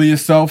a fool of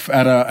yourself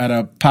at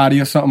a party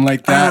or something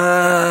like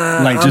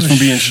that? Like just from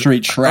being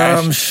straight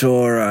trash? I'm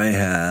sure I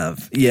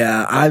have.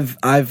 Yeah,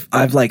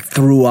 I've like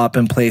threw up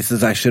in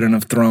places I shouldn't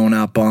have thrown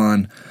up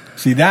on.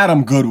 See, that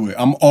I'm good with.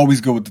 I'm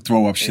always good with the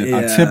throw up shit. Yeah.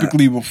 I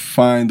typically will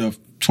find a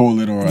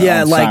toilet or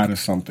outside or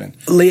something.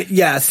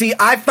 Yeah, see,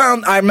 I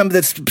remember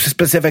this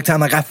specific time,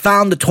 like I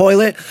found the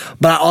toilet,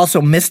 but I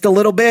also missed a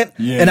little bit,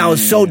 and I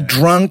was so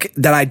drunk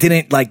that I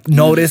didn't like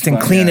notice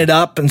and clean it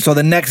up, and so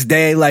the next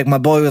day, like my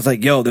boy was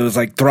like, yo, there was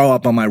like throw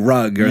up on my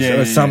rug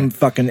or some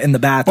fucking in the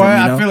bathroom.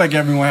 Well, I feel like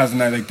everyone has a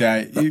night like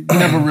that. You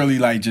never really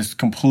like just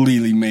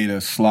completely made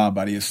a slob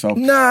out of yourself.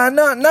 Nah,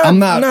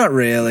 not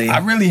really. I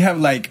really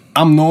have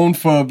I'm known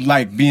for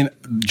like being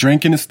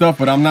drinking and stuff,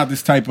 but I'm not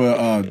this type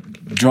of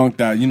drunk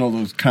that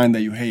those kind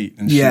that you hate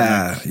and shit.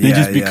 They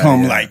just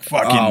become like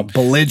fucking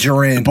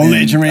belligerent,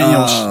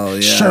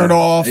 shirt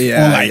off,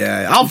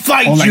 I'll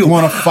fight you.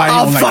 Want to fight?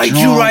 I'll fight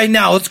you right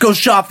now. Let's go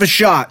shot for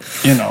shot.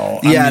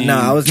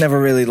 I was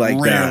never really like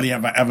that. Rarely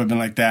have I ever been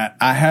like that.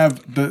 I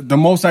have the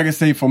most I can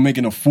say for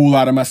making a fool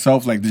out of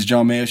myself, like this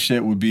John Mayer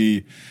shit, would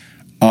be.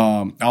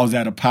 I was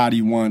at a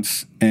party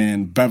once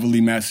in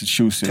Beverly,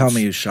 Massachusetts. Tell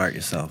me you shot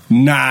yourself.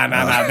 Nah.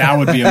 That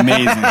would be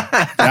amazing.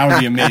 That would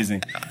be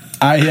amazing.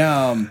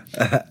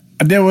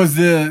 There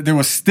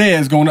was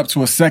stairs going up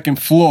to a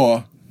second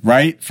floor,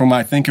 right? From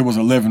I think it was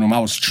a living room. I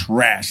was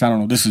trash. I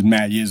don't know. This is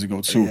mad years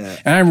ago too. Yeah.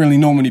 And I didn't really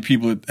know many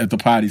people at the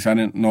parties. I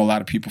didn't know a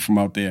lot of people from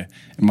out there.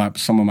 And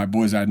some of my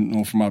boys I didn't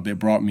know from out there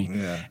brought me.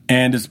 Yeah.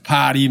 And this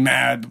party,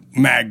 mad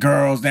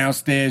girls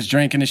downstairs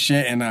drinking and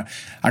shit. And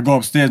I go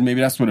upstairs.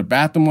 Maybe that's where the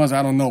bathroom was.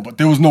 I don't know. But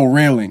there was no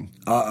railing.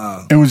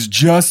 It was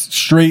just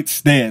straight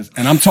stairs.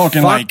 And I'm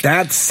talking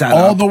that setup.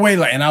 All the way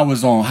and I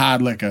was on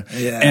hard liquor.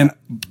 Yeah. And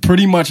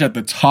pretty much at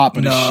the top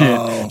of the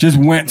shit. Just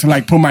went to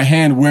put my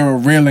hand where a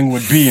railing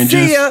would be and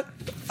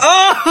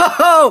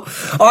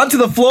onto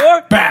the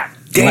floor? Back.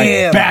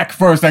 Damn. Back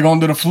first,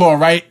 onto the floor,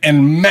 right?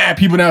 And mad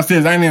people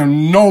downstairs. I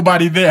didn't know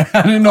nobody there.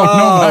 I didn't know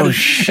nobody.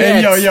 Shit.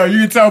 And yo, you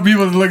can tell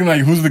people looking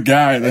like, who's the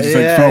guy that just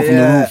fell from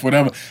the roof,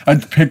 whatever. I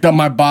picked up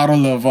my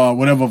bottle of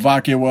whatever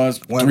vodka it was,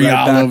 Went 3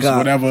 right olives,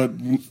 whatever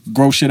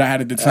gross shit I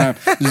had at the time.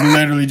 Just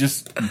literally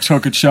just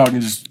took a chug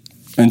and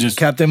just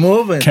kept it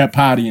moving. Kept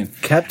partying.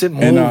 Kept it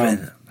moving.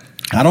 And,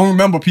 I don't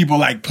remember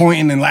people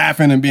pointing and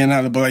laughing and being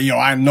out, but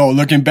I know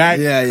looking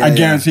back, I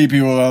guarantee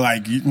people are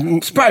like,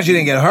 I'm surprised you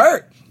didn't get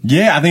hurt.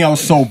 Yeah, I think I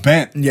was so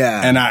bent.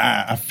 Yeah. And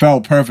I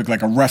fell perfect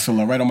like a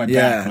wrestler right on my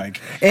back.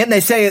 Like, and they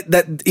say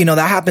that, you know,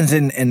 that happens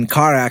in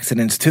car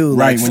accidents too.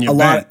 Right, like when you're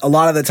a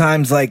lot of the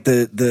times, like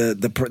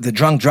the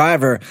drunk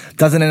driver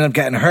doesn't end up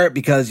getting hurt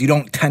because you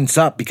don't tense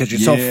up because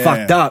you're so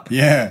fucked up.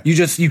 Yeah.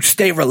 You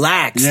stay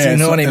relaxed. Yeah, you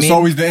know what I mean? It's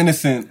always the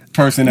innocent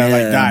person that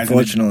like dies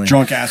unfortunately. and the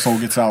drunk asshole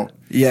gets out.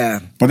 Yeah.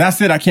 But that's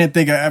it. I can't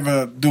think of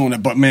ever doing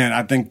it. But man,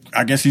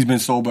 I guess he's been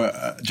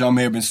sober. John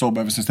Mayer been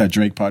sober ever since that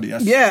Drake party.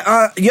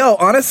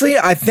 Honestly,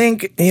 I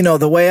think, you know,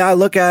 the way I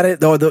look at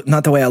it,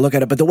 not the way I look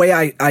at it, but the way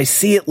I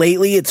see it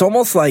lately, it's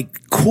almost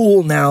like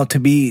cool now to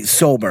be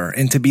sober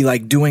and to be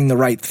like doing the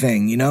right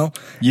thing, you know?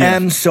 Yeah.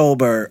 M's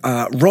sober.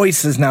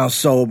 Royce is now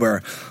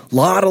sober. A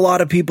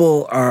lot of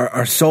people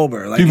are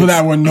sober. Like people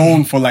that were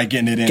known for like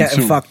getting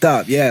too. Fucked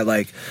up. Yeah,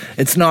 like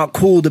it's not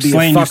cool to be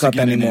Slane a fuck up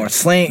anymore.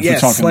 Slane,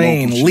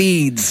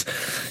 Leeds.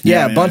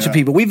 Yeah, a bunch of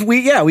people.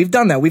 We've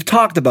done that. We've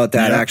talked about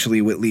that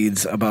actually with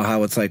Leeds about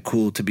how it's like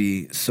cool to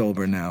be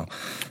sober now.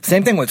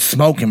 Same thing with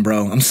smoking,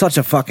 bro. I'm such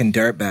a fucking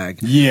dirtbag.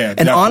 Yeah,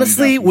 and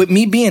honestly, with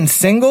me being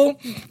single,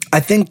 I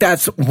think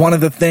that's one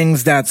of the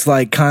things that's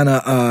like kind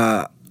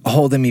of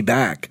holding me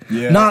back.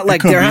 Yeah, not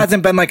like there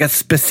hasn't been like a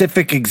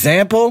specific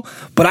example,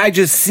 but I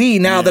just see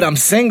now that I'm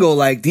single,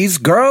 like these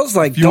girls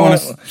like you want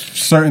a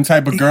certain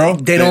type of girl,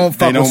 they don't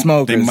fuck with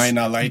smokers. They might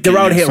not like they're it.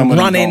 out here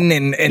running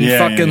and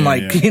fucking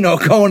like, you know,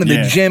 going to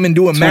the gym and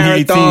doing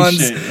 2018 marathons.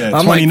 Shit.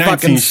 I'm like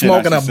fucking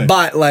smoking a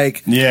butt.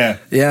 Like, yeah,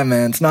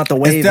 man, it's not the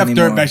wave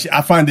anymore. Dirtbag shit.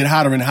 I find it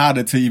harder and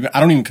harder to even.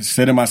 I don't even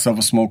consider myself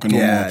a smoker no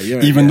more,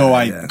 even though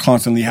I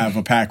constantly have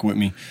a pack with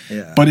me.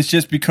 Yeah. But it's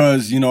just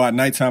because, you know, at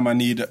nighttime I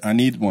need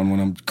one when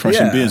I'm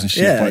crushing beers and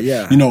shit. But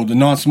yeah. you know, the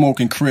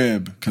non-smoking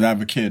crib because I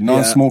have a kid,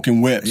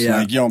 non-smoking whips. Yeah.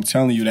 Like, yo, I'm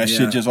telling you, that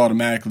shit just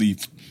automatically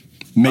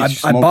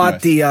makes you I smoke bought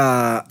less. the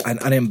I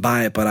didn't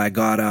buy it, but I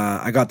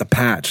got the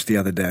patch the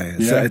other day.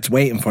 It's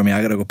waiting for me.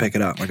 I gotta go pick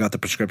it up. I got the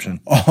prescription.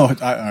 Oh, all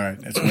right.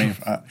 It's waiting.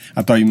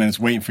 I thought you meant it's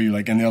waiting for you,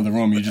 like in the other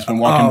room. You just been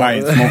walking by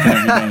it, smoking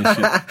every day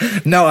and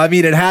shit. No, I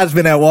mean it has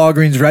been at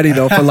Walgreens ready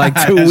though for like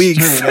 2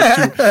 weeks.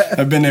 That's true.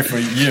 I've been there for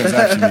years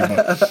actually.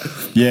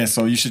 But yeah,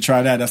 so you should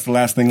try that. That's the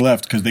last thing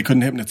left because they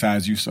couldn't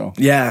hypnotize you. So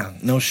yeah,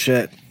 no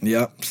shit.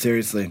 Yep,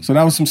 seriously. So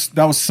that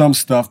was some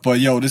stuff. But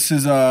yo, this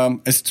is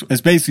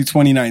it's basically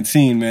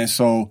 2019, man.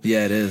 So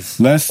yeah, it is.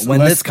 When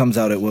this comes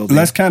out, it will be.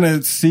 Let's kind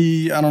of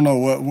see. I don't know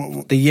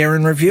what the year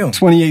in review.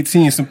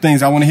 2018. Some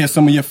things I want to hear.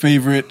 Some of your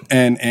favorite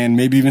and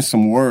maybe even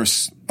some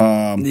worse.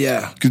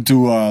 Could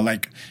do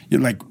like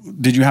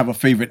did you have a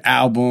favorite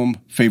album,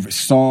 favorite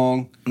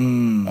song?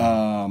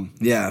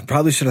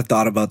 Probably should have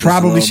thought about this.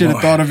 Probably should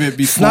have thought of it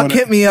before. Snuck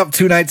hit me up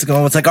 2 nights ago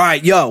and was like, all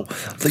right, yo,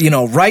 you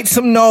know, write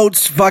some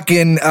notes,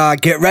 fucking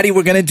get ready,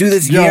 we're gonna do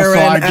this year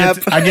end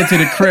I get to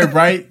the crib,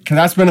 right? Because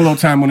I spend a little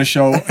time on the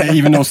show,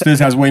 even though Stiz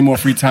has way more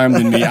free time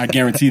than me, I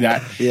guarantee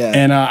that. Yeah.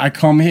 And I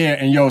come here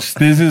and yo,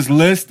 Stiz's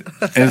list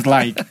is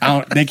like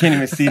they can't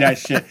even see that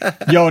shit.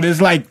 Yo,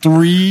 there's like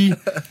 3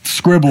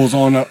 scribbles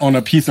on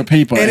a piece of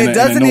paper. And it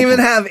doesn't even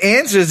have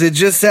answers, it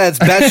just says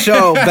best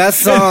show,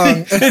 best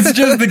song. It's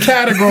just the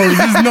categories.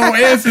 There's no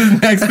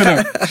answers next to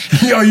them.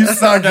 Yo, you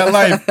suck at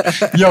life.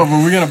 Yo,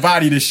 but we're gonna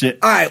body this shit.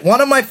 All right,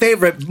 one of my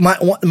favorite,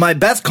 my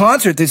best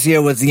concert this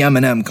year was the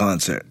Eminem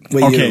concert.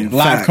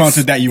 Live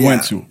concert that you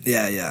went to.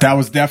 Yeah. That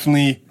was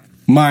definitely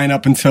mine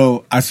up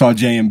until I saw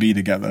J&B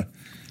together.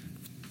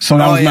 So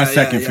that was my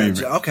second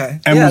favorite. Okay.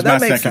 And was my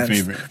second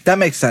favorite. That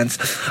makes sense.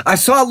 I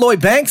saw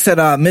Lloyd Banks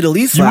at Middle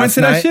East last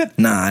night. You went to that shit?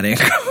 Nah, I didn't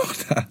go.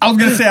 I was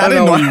going to say, I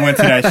didn't know you went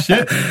to that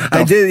shit.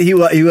 I did. He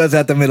was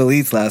at the Middle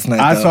East last night.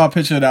 I saw a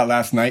picture of that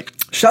last night.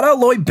 Shout out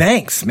Lloyd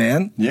Banks,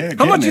 man. Yeah.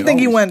 How much do you think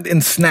he went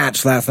and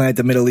snatched last night at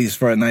the Middle East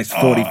for a nice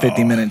 40,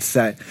 50 minute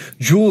set?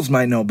 Jules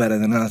might know better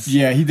than us.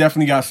 Yeah, he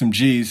definitely got some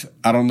G's.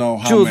 I don't know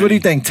how Jules, many. what do you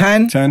think?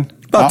 10? 10?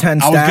 About 10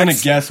 stacks. I was going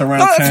to guess around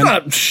 10. That's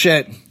not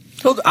shit.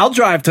 I'll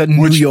drive to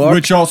New York.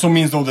 Which also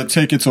means, though, the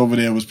tickets over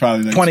there was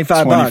probably like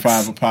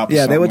 $25 a pop.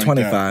 Yeah, they were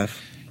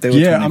 25. They were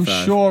 25. I'm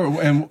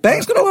sure. And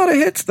Banks got a lot of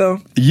hits, though.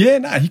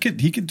 Yeah, he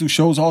could do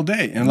shows all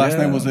day. And last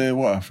night was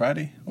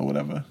Friday or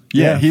whatever.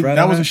 Yeah,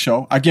 that was a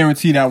show. I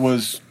guarantee that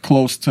was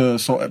close to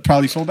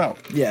probably sold out.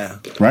 Yeah,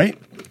 right.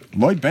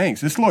 Lloyd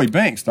Banks. It's Lloyd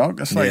Banks, dog.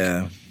 That's like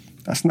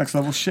that's next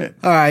level shit.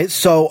 All right.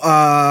 So,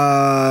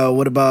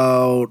 what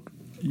about?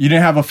 You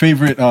didn't have a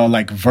favorite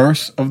like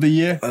verse of the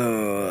year?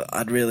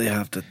 I'd really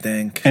have to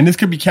think. And this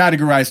could be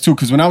categorized too,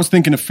 because when I was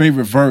thinking of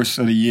favorite verse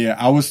of the year,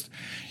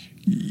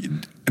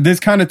 there's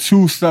kind of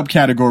 2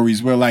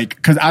 subcategories where like,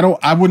 because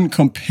I wouldn't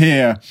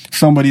compare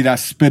somebody that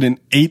spit an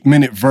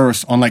 8-minute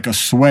verse on like a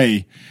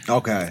Sway.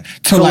 Okay.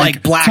 To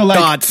like Black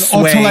Dot Sway,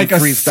 or to like a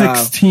freestyle.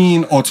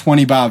 16 or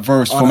 20 bar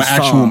verse on from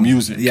actual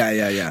music.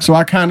 Yeah. So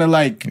I kind of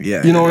like,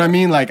 you know what I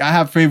mean? Like I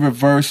have favorite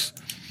verse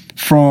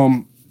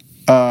from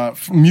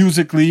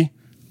musically.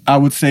 I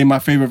would say my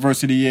favorite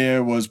verse of the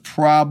year was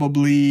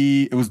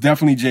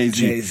definitely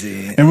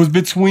Jay-Z. It was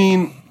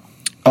between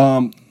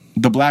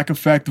the Black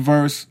Effect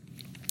verse,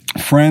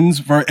 Friends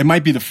verse. It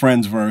might be the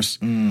Friends verse,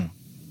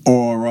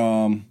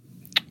 or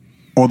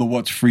the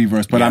What's Free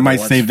verse. But I might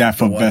save that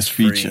for best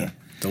feature.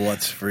 The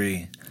What's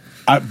Free.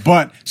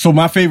 So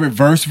my favorite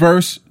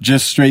verse,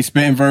 just straight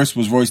spitting verse,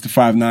 was Royce da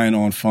 5'9"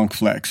 on Funk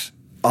Flex.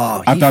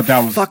 Oh, I thought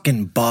that was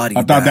fucking body.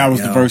 I thought that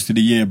was the verse of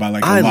the year by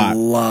like a lot. I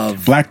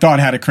love Black Thought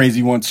had a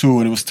crazy one too,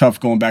 and it was tough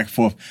going back and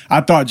forth. I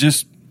thought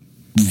just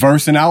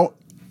versing out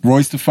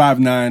Royce da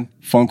 5'9",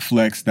 Funk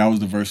Flex, that was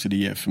the verse of the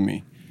year for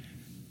me.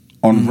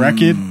 On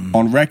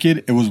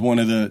record, it was one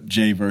of the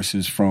J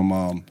verses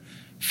from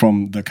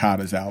the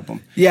Carter's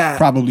album. Yeah.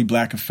 Probably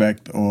Black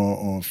Effect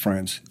or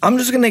Friends. I'm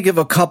just going to give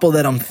a couple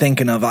that I'm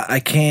thinking of. I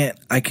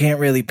can't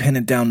really pin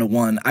it down to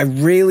one. I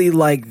really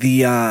like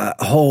the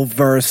whole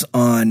verse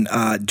on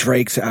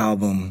Drake's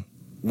album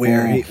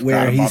where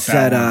he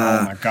said,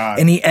 oh my God.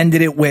 And he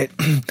ended it with,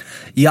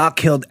 y'all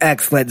killed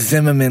X, let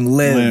Zimmerman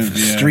live.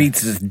 Yeah.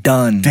 Streets is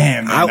done.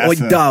 Damn, man, I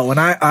was ain't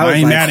like,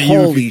 mad at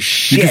holy you.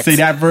 shit. You can say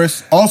that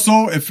verse.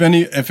 Also, if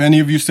any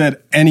of you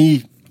said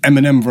any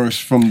Eminem verse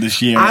from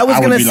this year, I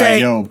would be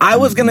like, yo,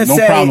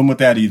 no problem with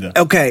that either.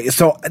 Okay,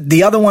 so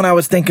the other one I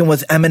was thinking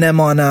was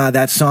Eminem on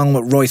that song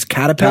with Royce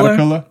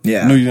Caterpillar.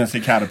 Yeah. No, you're going to say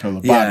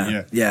Caterpillar.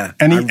 Body, yeah.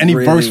 Any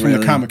verse from the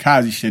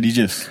Kamikaze shit, he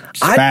just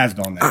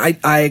spazzed on that.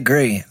 I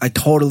agree. I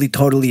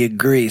totally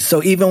agree.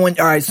 So even when,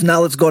 all right, so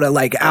now let's go to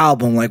like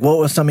album. Like, what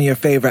were some of your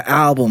favorite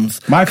albums?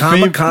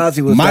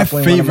 Kamikaze was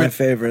definitely one of my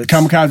favorites.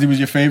 Kamikaze was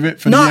your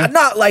favorite for the year?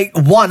 Not like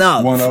one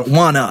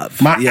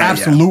of. My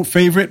absolute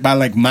favorite by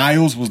like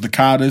miles was the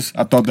Carter.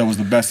 I thought that was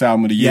the best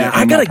album of the year. Yeah,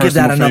 I gotta give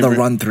that another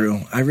run through.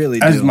 I really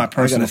do. That is my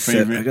personal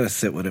favorite. I gotta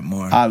sit with it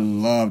more. I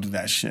loved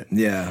that shit.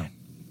 Yeah.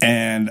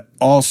 And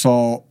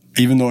also,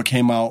 even though it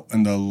came out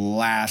in the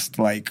last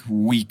like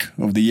week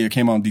of the year, it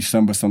came out in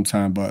December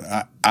sometime, but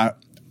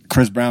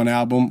Chris Brown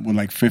album with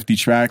like 50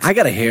 tracks. I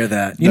gotta hear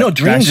that. You know,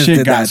 Dream just did that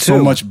too. That shit got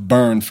so much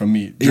burn from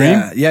me.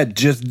 Dream? Yeah,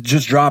 just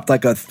dropped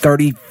like a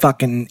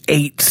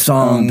 30-fucking-8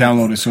 song.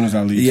 Download as soon as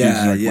I leave.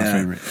 Yeah, He's like my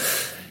favorite.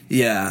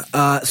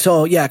 Yeah.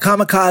 So yeah,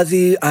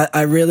 Kamikaze.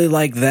 I really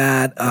like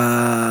that.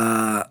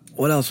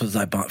 What else was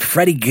I bought?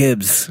 Freddie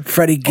Gibbs.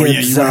 Oh yeah,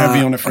 you were heavy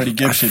on the Freddie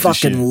Gibbs shit. I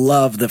fucking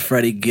love the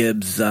Freddie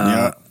Gibbs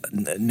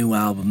new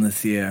album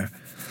this year.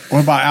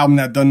 What about album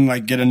that doesn't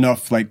like get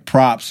enough like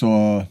props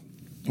or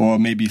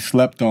maybe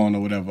slept on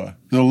or whatever?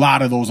 There's a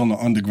lot of those on the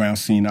underground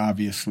scene,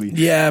 obviously.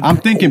 Yeah, I'm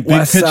thinking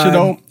big picture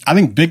though. I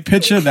think big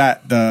picture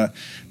that the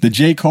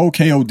J. Cole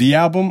KOD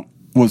album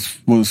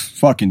was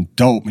fucking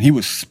dope. He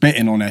was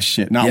spitting on that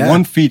shit. Not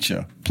one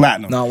feature,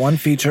 platinum. Not one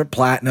feature,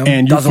 platinum.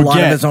 And does a lot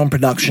of his own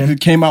production. It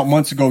came out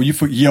months ago.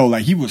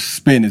 Like he was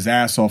spitting his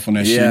ass off on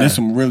that shit. There's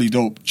some really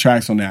dope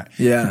tracks on that.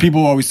 Yeah.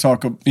 People always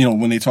talk,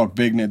 when they talk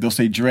big net, they'll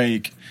say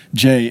Drake,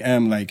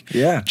 J.M. Like,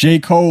 yeah. J.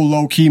 Cole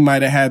low key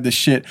might have had the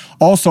shit.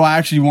 Also, I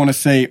actually want to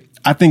say,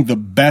 I think the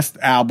best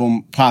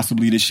album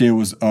possibly this year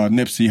was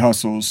Nipsey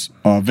Hussle's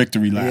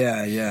Victory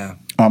Lap. Yeah.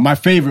 My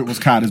favorite was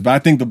Carter's, but I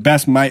think the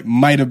best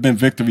might have been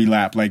Victory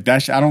Lap. Like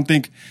that shit, I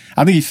think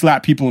he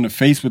slapped people in the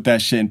face with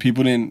that shit, and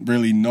people didn't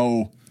really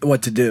know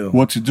what to do.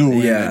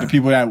 Yeah. And the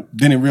people that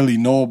didn't really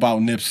know about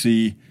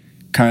Nipsey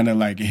kind of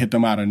like it hit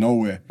them out of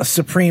nowhere. A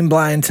Supreme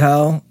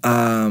Blientele.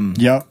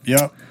 Yep.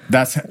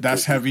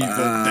 That's heavy.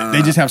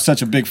 They just have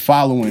such a big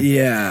following.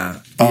 Yeah.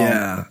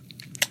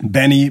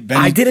 Benny.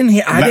 I didn't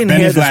hear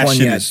this one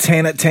yet.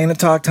 Tana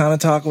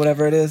Talk,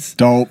 whatever it is.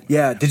 Dope.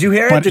 Yeah. Did you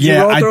hear it? Did you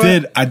roll through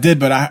it? I did,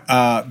 but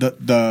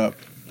that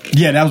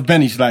was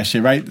Benny's last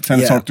shit, right? The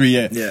Tana Talk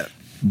 3, yeah.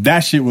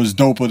 That shit was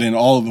doper than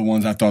all of the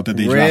ones I thought that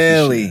they dropped.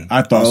 Really?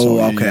 I thought so.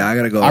 Okay, I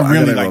gotta go. I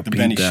really like the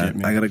Benny shit,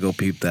 man. I gotta go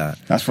peep that.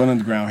 That's for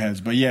underground heads,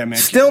 but yeah, man.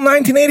 Still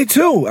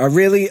 1982. I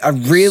really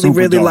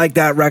like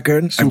that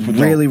record. Super dope.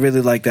 Really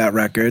like that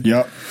record.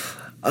 Yep.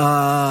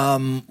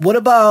 What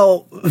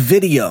about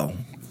video?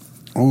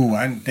 Oh,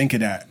 I didn't think of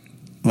that.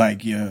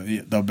 Like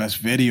the best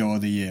video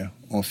of the year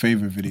or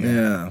favorite video.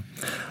 Yeah.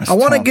 I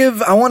want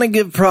to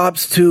give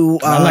props to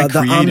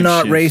the I'm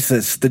Not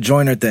Racist, the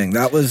Joyner thing.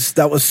 That was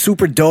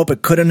super dope.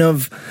 It couldn't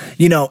have,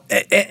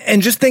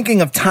 and just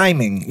thinking of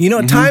timing.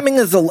 Timing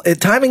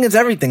is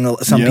everything,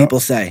 some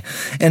people say.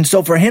 And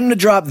so for him to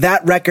drop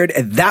that record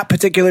at that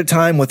particular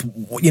time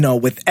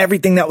with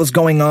everything that was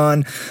going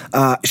on,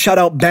 shout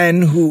out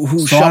Ben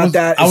who shot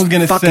that. I was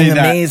going to say that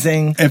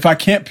amazing. If I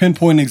can't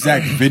pinpoint an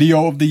exact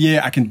video of the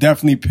year, I can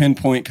definitely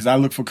pinpoint because I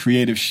look for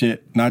creative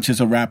shit, not just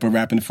a rapper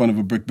rapping in front of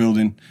a brick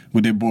building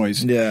with their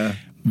boys. Yeah.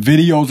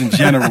 Videos in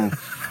general.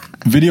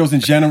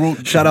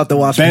 Shout out the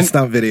Washington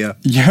Stunt video.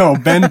 Yo,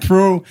 Ben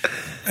Prue.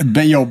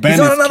 Ben he's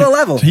on another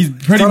level. He's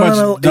pretty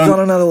much done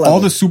on another level. All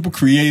the super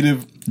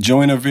creative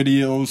Joyner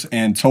videos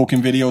and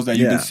token videos that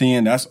you've been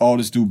seeing. That's all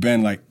this dude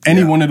Ben. Like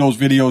any one of those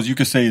videos, you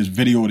could say is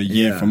video of the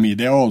year for me.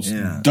 They're all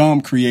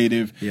dumb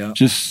creative. Yeah.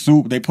 Just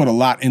soup. They put a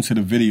lot into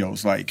the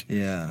videos. Like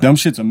them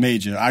shits are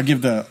major. I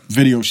give the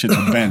video shit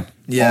to Ben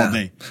all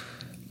day.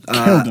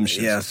 Killed them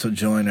shit. Yeah, so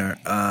Joyner.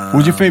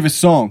 What's your favorite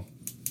song?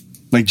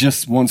 Like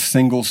just one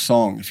single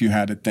song, if you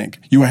had to think.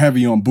 You were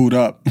heavy on Boot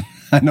Up.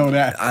 I know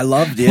that. I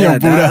loved,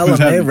 that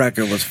LMA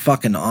record was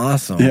fucking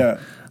awesome. Yeah.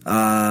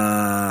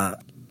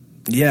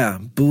 Yeah,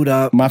 Boot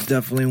Up,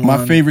 definitely one.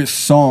 My favorite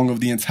song of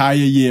the entire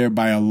year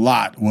by a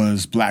lot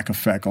was Black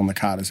Effect on the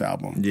Carter's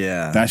album.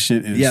 Yeah. That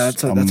shit is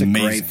that's a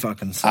great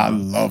fucking song. I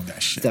love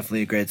that shit. It's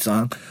definitely a great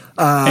song.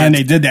 And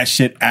they did that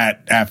shit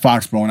at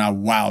Foxborough, and I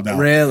wowed out.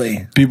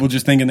 Really? People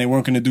just thinking they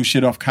weren't going to do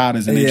shit off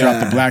Carter's, and they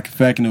dropped the Black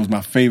Effect, and it was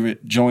my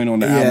favorite joint on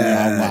the album.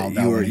 I wowed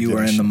out. You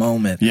were in the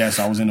moment. Yes,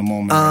 I was in the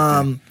moment.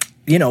 Right,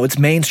 you know, it's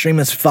mainstream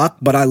as fuck,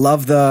 but I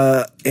love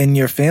the In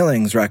Your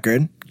Feelings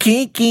record.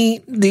 Kiki,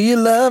 do you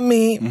love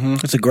me? Mm-hmm.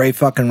 It's a great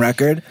fucking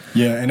record.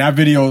 Yeah, and that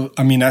video,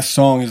 I mean, that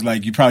song is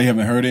like, you probably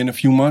haven't heard it in a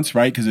few months,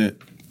 right? Because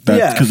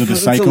of the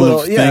cycle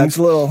of things. Yeah, it's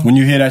a little, when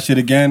you hear that shit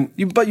again,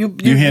 you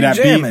hear that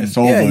jamming. Beat, it's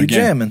over again.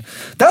 Jamming.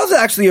 That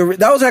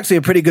was actually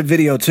a pretty good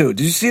video too.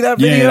 Did you see that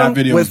video? Yeah, that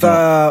video with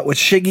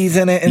Shiggy's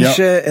in it and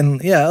shit,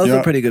 and yeah, that was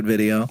a pretty good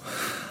video.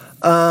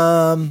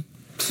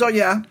 So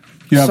yeah,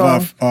 you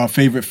have a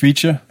favorite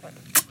feature.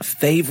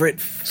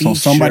 Favorite feature. So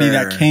somebody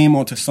that came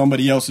onto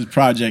somebody else's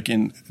project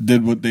and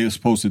did what they were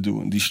supposed to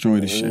do and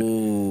destroyed the shit.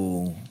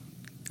 Ooh.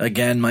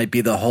 Again, might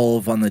be the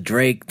Hove on the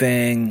Drake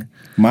thing.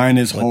 Mine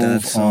is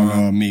Hove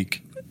on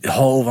Meek.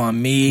 Hove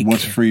on Meek.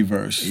 What's Free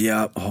verse?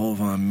 Yep,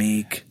 Hove on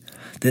Meek.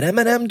 Did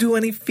Eminem do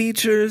any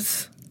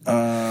features?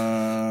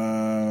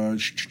 I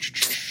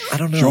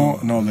don't know.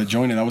 No, the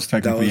Joyner, that was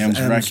technically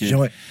M's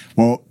record.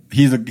 Well,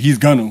 he's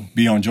gonna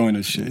be on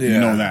Joyner's shit. Yeah, you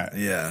know that.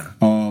 Yeah.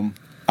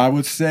 I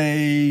would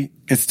say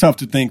it's tough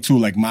to think too,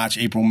 like March,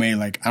 April, May,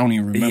 like I don't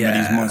even remember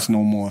these months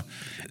no more.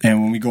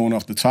 And when we going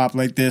off the top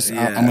like this,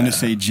 I'm gonna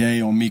say Jay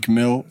on Meek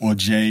Mill or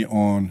Jay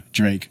on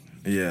Drake.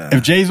 Yeah.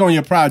 If Jay's on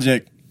your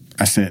project,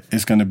 that's it.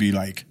 It's gonna be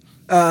like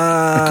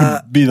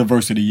it could be the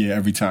verse of the year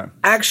every time.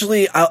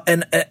 Actually, I'll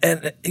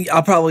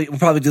probably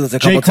do this a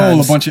J. couple times. J.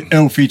 Cole, a bunch of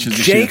ill features.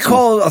 J.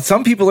 Cole,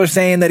 some people are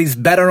saying that he's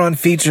better on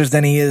features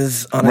than he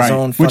is on his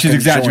own fucking which is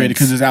exaggerated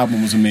because joints. his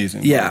album was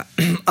amazing. Yeah.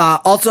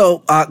 Also,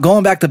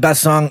 going back to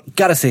best song,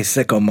 gotta say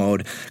Sicko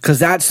Mode, because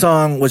that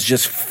song was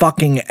just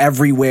fucking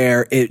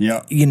everywhere.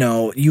 You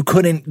know, you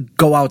couldn't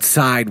go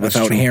outside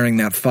without hearing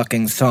that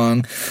fucking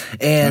song.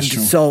 And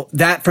so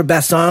that for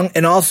best song,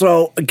 and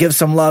also give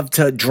some love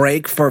to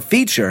Drake for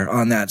feature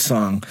on that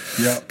song.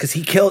 Yeah. Because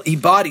he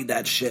bodied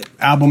that shit.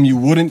 Album you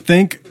wouldn't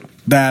think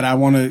that I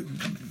want to,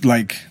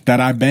 like, that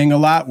I bang a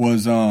lot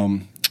was,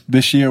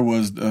 this year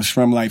was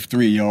Shrem Life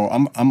 3,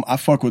 yo. I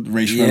fuck with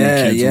Ray Shrem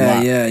and kids a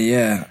lot.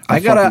 Yeah.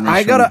 I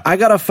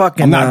gotta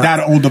fucking. I'm not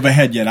that old of a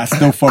head yet. I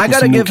still fuck with some new cats. I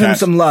gotta give him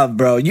some love,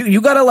 bro. You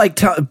gotta like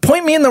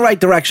point me in the right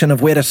direction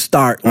of where to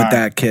start with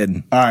that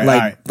kid. All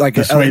right, like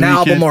an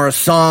album kid, or a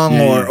song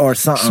or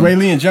something. Sway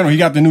Lee in general. He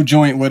got the new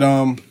joint with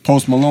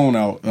Post Malone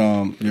out.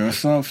 You're a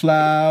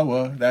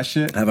sunflower. That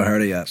shit. I haven't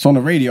heard it yet. It's on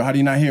the radio. How do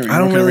you not hear it? I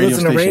don't really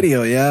listen to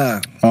radio.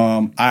 Yeah.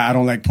 I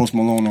don't like Post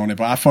Malone on it,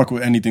 but I fuck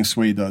with anything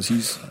Sway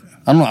does.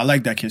 I don't know. I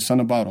like that kid.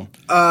 Something about him.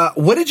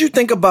 What did you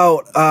think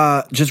about,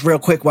 just real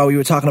quick while we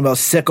were talking about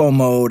Sicko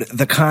Mode,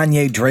 the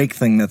Kanye Drake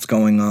thing that's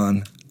going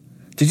on?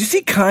 Did you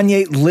see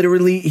Kanye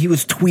literally, he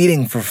was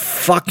tweeting for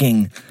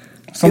fucking...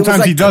 Sometimes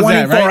like he does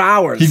that, right?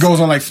 Hours. He goes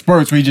on like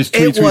spurts where he just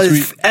tweets. It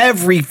was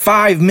every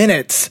 5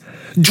 minutes.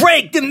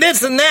 Drake and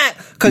this and that.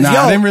 I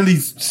didn't really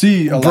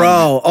see a lot.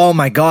 Bro, oh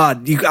my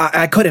God.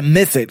 I couldn't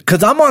miss it.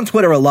 Because I'm on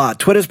Twitter a lot.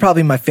 Twitter's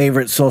probably my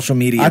favorite social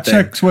media thing.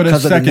 I check Twitter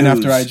second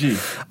after IG.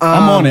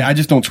 I'm on it. I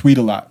just don't tweet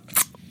a lot.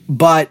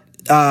 But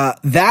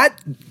that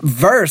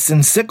verse in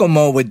Sicko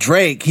Mode with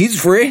Drake,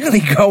 he's really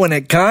going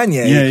at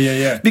Kanye.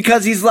 Yeah.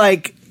 Because he's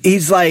like,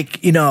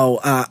 you know,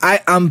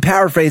 I'm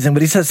paraphrasing,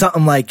 but he says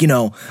something like, you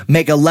know,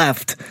 make a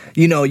left,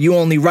 you know, you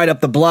only right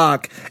up the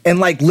block. And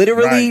like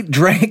literally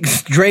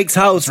Drake's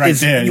house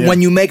is there,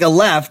 when you make a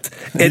left,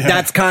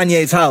 that's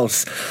Kanye's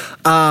house.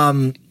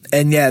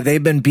 And yeah,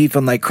 they've been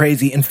beefing like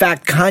crazy. In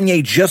fact,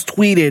 Kanye just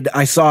tweeted,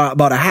 I saw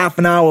about a half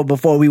an hour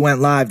before we went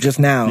live just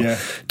now,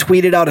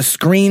 tweeted out a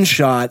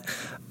screenshot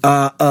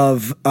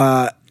of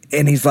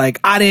and he's like,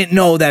 I didn't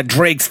know that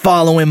Drake's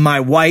following my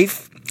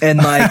wife. And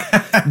like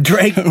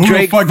Drake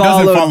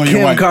followed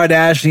Kim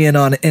Kardashian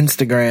on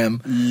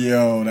Instagram.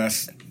 Yo,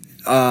 that's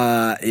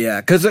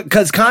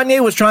because Kanye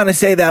was trying to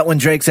say that when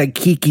Drake said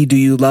Kiki, do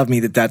you love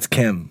me? That's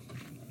Kim.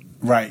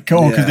 Right.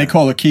 Because they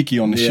call her Kiki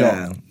on the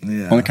show.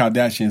 Yeah. On the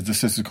Kardashians, the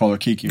sisters call her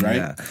Kiki, right?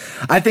 Yeah.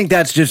 I think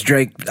that's just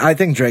Drake. I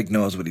think Drake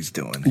knows what he's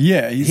doing.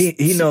 Yeah.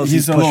 He knows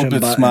he's a little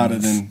bit buttons. smarter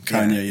than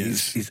Kanye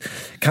is.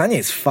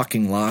 Kanye's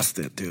fucking lost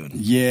it, dude.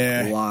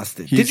 Yeah. Lost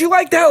it. Did you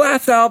like that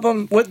last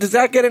album? What does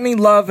that get any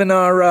love in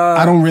our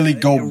I don't really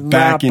go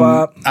back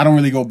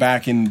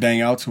and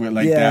bang out to it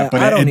like that.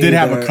 But it did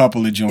have a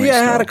couple of joints.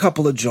 Yeah, it had a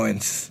couple of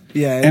joints.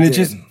 Yeah. And it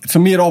just, to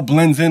me, it all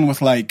blends in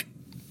with like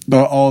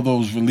all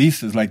those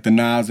releases, like the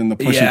Nas and the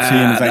Pusha T,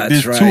 and it's like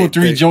there's 2 or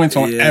 3 joints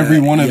on every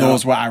one of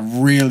those where I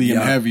really am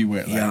heavy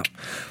with. Like,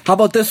 how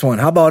about this one?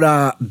 How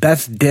about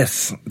best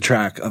diss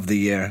track of the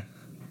year?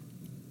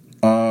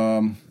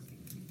 What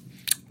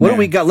do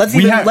we got? Let's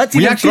even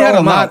actually had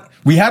a lot.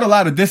 We had a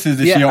lot of disses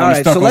this year on the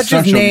stuff. So let's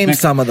just name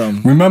some of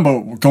them.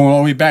 Remember, going all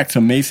the way back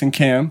to Mason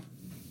Cam.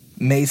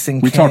 Mason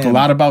We talked a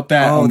lot about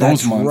that on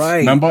those months. Right.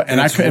 Remember? And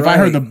if I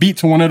heard the beat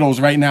to one of those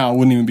right now, I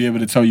wouldn't even be able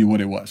to tell you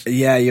what it was.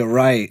 Yeah, you're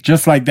right.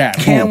 Just like that.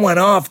 Cam went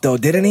off though,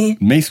 didn't he?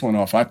 Mace went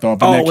off, I thought,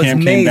 but then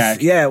Cam came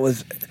back. Yeah, it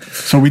was.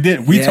 So we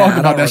talked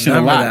about that shit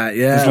a lot. That.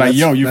 Yeah, it's like,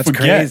 yo, you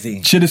forget.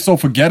 Crazy. Shit is so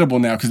forgettable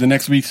now because the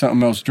next week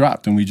something else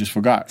dropped and we just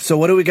forgot. So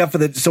what do we got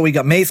so we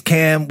got Mace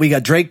Cam, we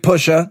got Drake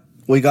Pusha.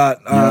 We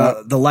got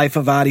The Life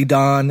of Adi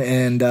Don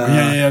and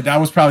that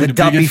was probably the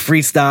Duppy biggest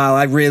freestyle.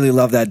 I really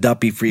love that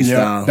Duppy freestyle.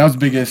 Yeah, that was the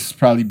biggest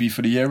probably beef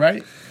of the year,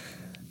 right?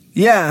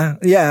 Yeah.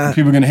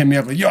 People are gonna hit me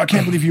up like, yo, I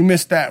can't believe you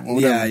missed that.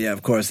 Well, yeah,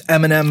 of course.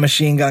 Eminem,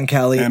 Machine Gun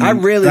Kelly. I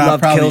really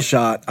loved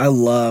Killshot. I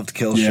loved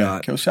Killshot. Yeah,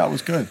 Killshot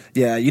was good.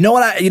 Yeah, you know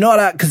what?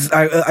 Because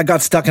I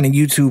got stuck in a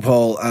YouTube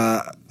hole.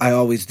 I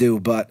always do,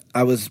 but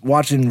I was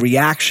watching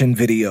reaction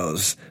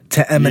videos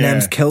to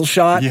Eminem's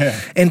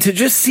Killshot, and to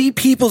just see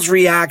people's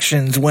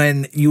reactions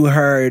when you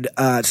heard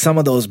some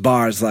of those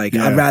bars, like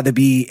I'd rather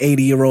be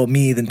 80-year-old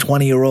me than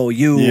 20-year-old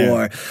you,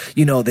 or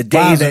the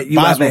day that you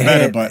have a hit.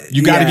 Better, but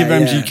you got to give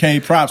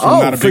MGK props. I'm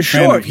not a big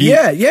fan of. He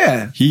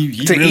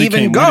to really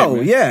even go,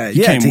 go,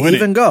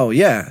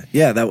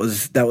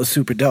 that was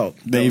super dope.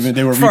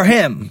 They were for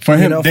him.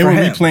 They were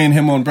replaying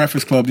him on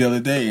Breakfast Club the other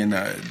day, and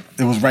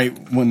it was right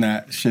when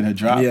that shit had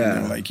dropped. Yeah, and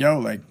they were like, yo,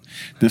 like.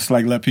 This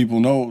let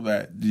people know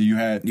that you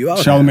had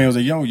Charlamagne was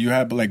like, yo, you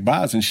had like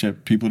bars and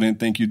shit. People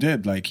didn't think you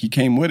did. Like he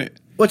came with it,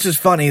 which is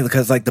funny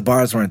because like the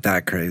bars weren't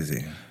that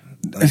crazy.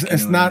 Like,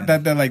 it's not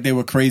that like they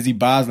were crazy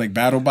bars, like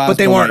battle bars, but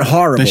they weren't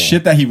horrible. The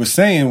shit that he was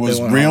saying was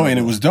real and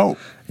it was dope.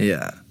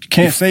 Yeah, you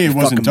can't say it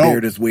wasn't dope.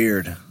 Beard is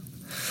weird.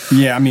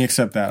 Yeah, I mean,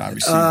 except that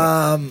obviously.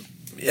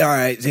 All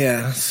right,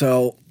 yeah.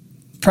 So.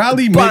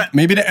 Probably,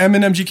 maybe the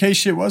Eminem GK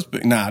shit was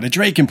big. Nah, the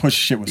Drake and Pusha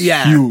shit was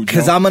huge.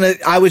 Because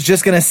I was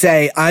just gonna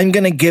say, I'm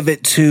gonna give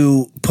it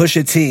to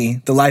Pusha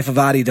T, The Life of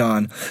Adi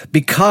Don,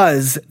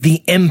 because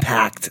the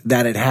impact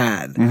that it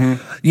had.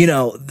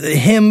 Mm-hmm.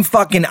 Him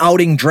fucking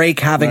outing Drake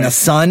having a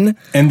son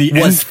and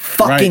was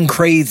fucking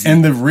crazy.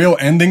 And the real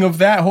ending of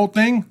that whole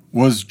thing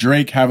was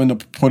Drake having to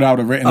put out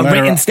a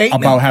written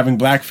statement about having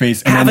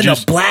blackface, and having a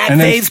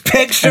blackface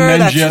picture.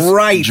 And then just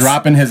right,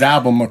 dropping his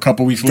album a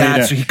couple weeks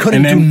later. He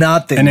couldn't do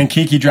nothing. And then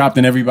Kiki dropped,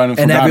 and everyone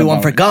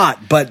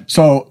forgot. But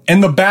so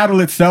in the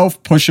battle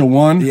itself, Pusha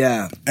won.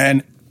 Yeah,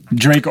 and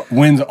Drake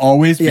wins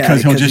always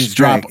because he'll just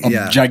drop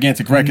a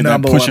gigantic record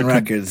that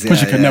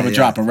Pusha could never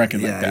drop a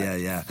record like that.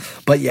 Yeah.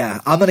 But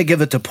I'm gonna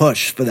give it to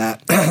Push for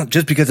that,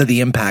 just because of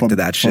the impact of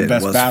that shit.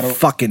 Was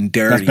fucking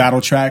dirty. Best battle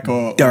track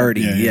or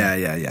dirty?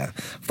 Yeah.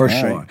 For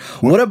sure. Right.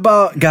 What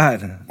about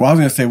God? Well, I was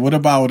gonna say, what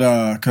about?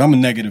 Because I'm a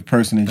negative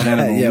person in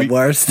general.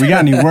 Worst. We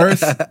got any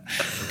worse?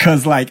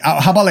 Because like,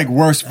 how about like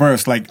worst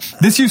verse? Like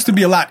this used to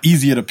be a lot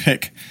easier to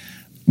pick.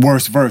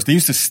 Worst verse. They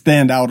used to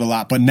stand out a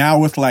lot, but now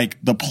with like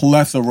the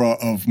plethora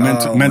of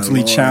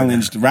mentally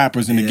challenged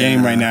rappers in the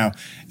game right now,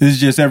 it's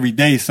just every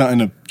day something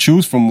to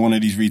choose from one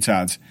of these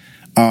retards.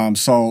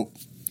 So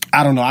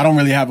I don't know. I don't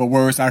really have a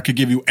worst. I could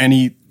give you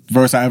any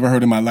verse I ever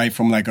heard in my life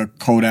from like a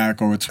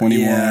Kodak or a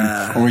 21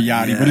 or a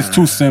Yachty, but it's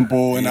too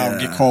simple and I'll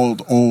get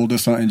called old or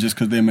something just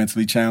because they're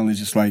mentally challenged.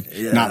 It's like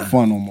not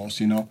fun almost,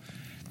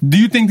 Do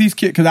you think these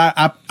kids, because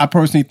I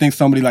personally think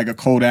somebody like a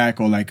Kodak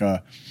or like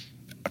a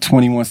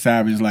 21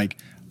 Savage, like,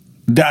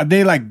 are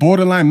they like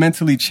borderline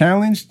mentally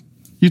challenged,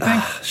 you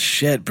think?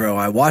 Shit, bro.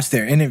 I watched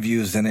their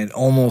interviews and it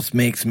almost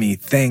makes me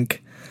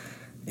think,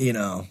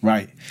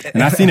 Right.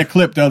 And I seen a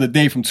clip the other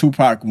day from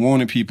Tupac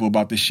warning people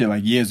about this shit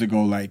like years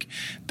ago, like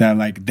that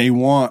like they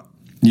want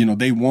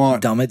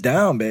dumb it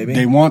down, baby.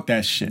 They want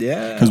that shit.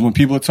 Yeah. Because when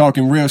people are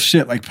talking real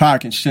shit like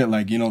Pac and shit,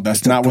 like,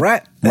 that's not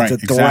threat.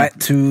 It's a threat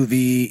to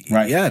the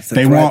it's a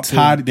they want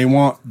party, they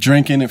want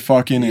drinking and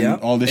fucking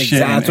and all this shit.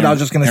 That's what I was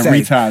just gonna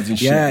say. Retards and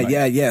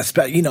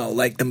shit.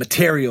 Like the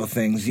material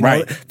things. You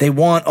know, they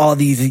want all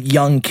these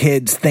young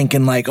kids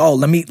thinking like, oh,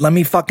 let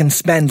me fucking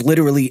spend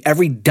literally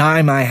every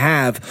dime I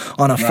have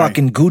on a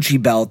fucking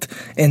Gucci belt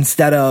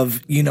instead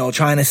of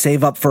trying to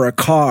save up for a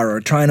car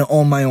or trying to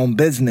own my own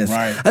business.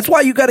 Right. That's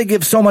why you got to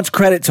give so much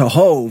credit to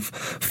Hove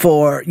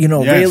for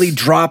really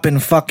dropping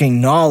fucking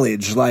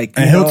knowledge. Like,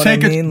 and he'll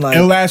take an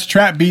ill ass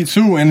trap beat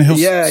too, and he'll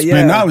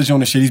spend knowledge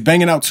on the shit. He's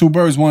banging out two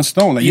birds, one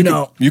stone. Like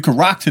you could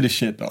rock to the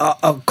shit though.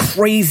 A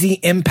crazy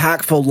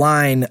impactful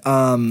line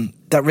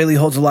that really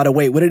holds a lot of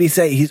weight. What did he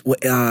say? He's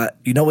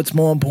what's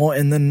more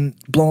important than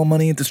blowing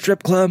money at the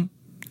strip club?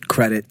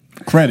 Credit.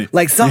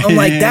 Like something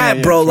like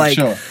that, bro. Like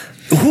sure.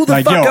 Who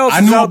the fuck else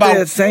is out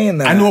there saying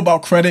that? I knew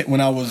about credit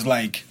when I was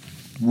like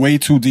way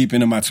too deep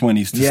into my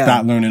 20s to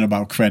start learning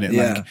about credit.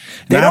 Like,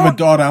 now I have a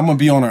daughter, I'm gonna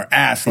be on her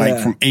ass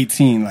like from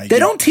 18. Like they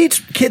don't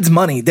teach kids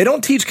money. They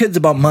don't teach kids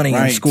about money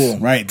in school.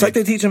 Right. It's like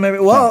they teach them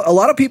a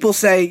lot of people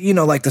say,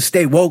 like the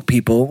stay woke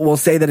people will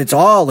say that it's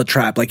all a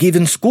trap. Like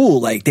even school,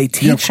 like they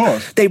teach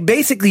they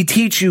basically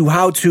teach you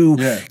how to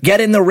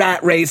get in the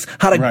rat race,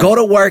 how to go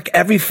to work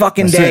every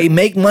fucking day,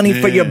 make money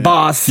for your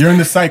boss. You're in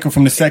the cycle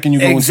from the second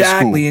you go into school.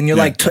 Exactly. And you're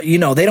like they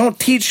don't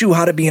teach you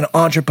how to be an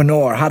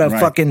entrepreneur, how to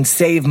fucking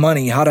save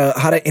money, how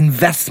to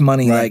invest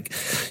money,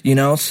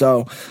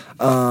 so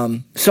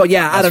So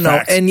yeah, I don't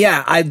know. And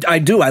yeah, I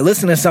do. I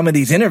listen to some of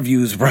these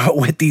interviews, bro,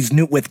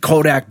 with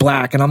Kodak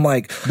Black, and I'm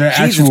like,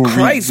 Jesus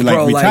Christ,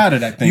 bro,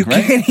 retarded, I think, you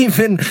can't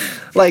even,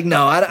 like,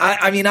 no,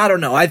 I mean, I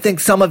don't know. I think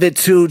some of it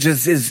too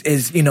just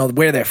is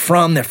where they're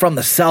from. They're from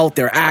the South.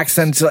 Their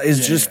accents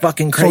is just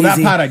fucking crazy. So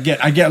that part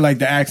I get like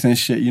the accent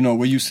shit.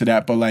 We're used to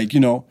that, but like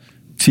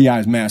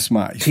T.I.'s mad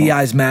smart.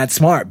 T.I.'s mad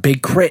smart.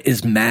 Big Crit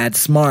is mad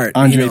smart.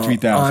 Andre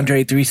 3000.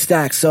 Andre 3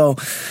 Stacks. So.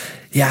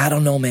 Yeah, I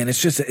don't know, man.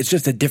 It's just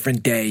a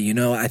different day,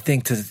 I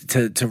think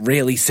to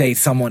really say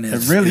someone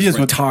is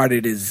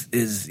retarded is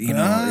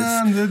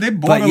they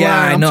borderline. Yeah,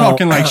 I'm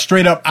talking like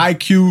straight up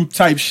IQ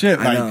type shit.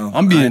 Like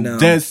I'm being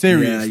dead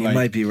serious. Yeah, you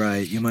might be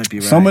right.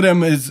 Some of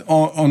them is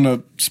on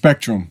the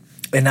spectrum.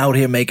 And out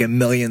here making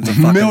millions of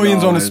fucking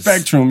millions dollars. On the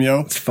spectrum,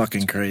 yo. It's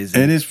fucking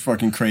crazy. It is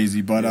fucking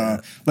crazy.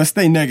 But let's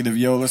stay negative,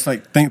 yo. Let's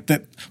think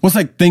that what's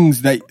like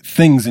things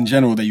in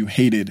general that you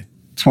hated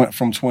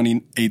from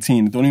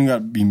 2018. Don't even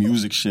gotta be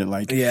music shit.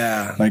 Like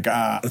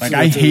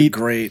I hate.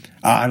 Great.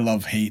 I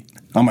love hate.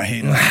 I'm a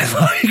hater.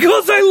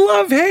 Because I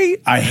love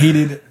hate. I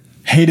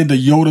hated the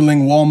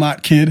yodeling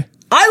Walmart kid.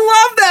 I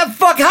love that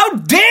fuck. How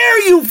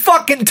dare you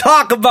fucking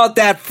talk about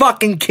that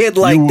fucking kid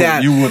like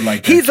that? You would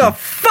like that. He's a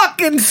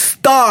fucking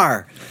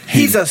star.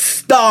 He's a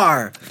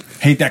star.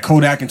 Hate that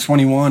Kodak and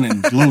 21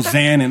 and Lil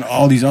Xan and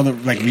all these other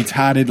like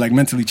retarded, like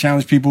mentally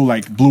challenged people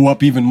like blew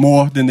up even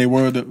more than they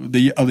were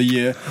the other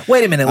year.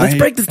 Wait a minute, let's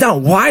break this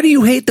down. Why do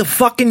you hate the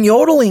fucking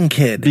yodeling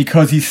kid?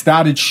 Because he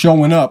started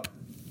showing up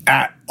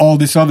at all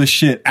this other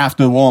shit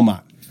after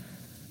Walmart.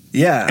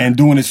 Yeah. And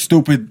doing his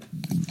stupid,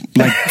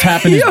 like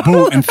tapping his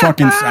boot and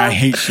fucking. I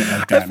hate shit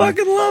like that. I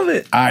fucking love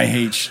it. I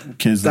hate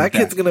kids like that.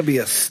 That kid's gonna be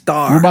a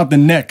star. What about the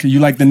neck?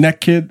 You like the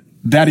neck kid?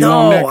 Daddy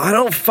Long Neck? No, I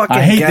don't fucking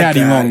I hate get Daddy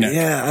that. Long Neck.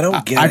 Yeah, I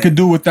don't get it. I could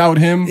do without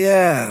him.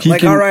 Yeah.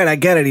 All right, I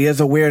get it. He has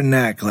a weird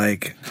neck.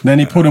 Like then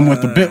he put him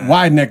with the bit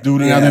wide neck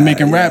dude, and now they're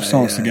making rap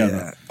songs together.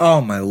 Yeah.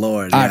 Oh my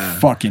Lord. I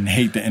fucking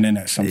hate the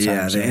internet sometimes.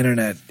 Yeah, the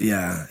internet,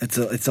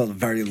 it's a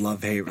very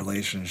love-hate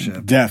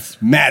relationship. Deaths,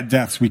 mad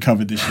deaths we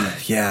covered this year.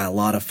 Yeah, a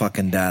lot of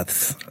fucking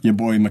deaths. Your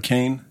boy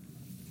McCain.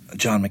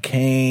 John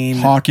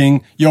McCain.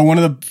 Hawking. Yo, one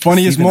of the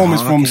funniest Stephen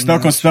moments Hawking, from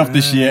Stuck on Stuff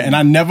this year, and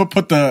I never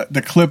put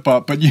the clip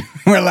up, but you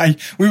were like,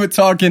 we were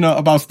talking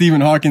about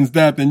Stephen Hawking's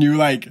death, and you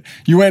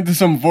went to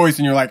some voice,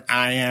 and you're like,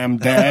 I am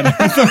dead,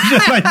 or some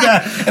shit like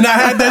that. And I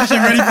had that shit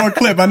ready for a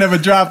clip. I never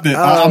dropped it.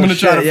 I'm going to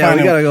try to find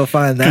it. We got to go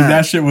find that. Because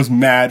that shit was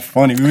mad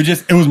funny.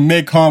 It was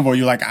mid-convo.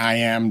 You're like, I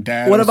am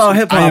dead. What about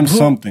hip-hop? I am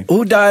something.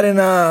 Who died in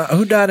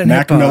hip-hop?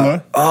 Mac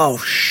Miller. Oh,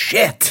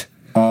 shit.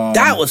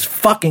 That was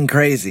fucking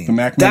crazy. The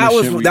Mac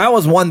Miller that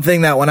was one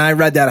thing that when I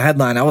read that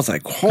headline, I was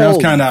like, holy that was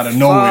kind of out of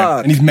nowhere.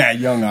 fuck. And he's mad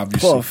young,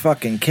 obviously. Poor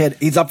fucking kid.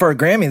 He's up for a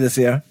Grammy this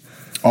year.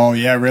 Oh,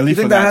 yeah, really? You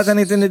think that has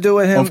anything to do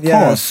with him? Of course.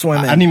 Yeah,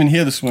 swimming. I didn't even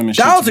hear the swimming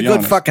shit. That was a good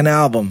honest. fucking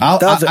album.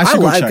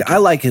 I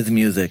like his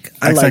music.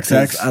 I like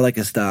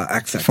his style.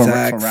 XXX. For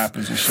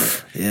rappers and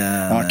shit.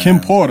 Yeah. Kim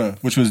Porter,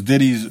 which was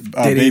Diddy's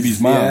baby's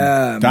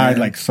mom, died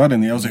like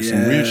suddenly. That was like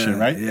some weird shit,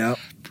 right? Yeah.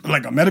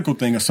 Like a medical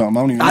thing or something. I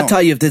don't even know. I'll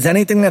tell you, if there's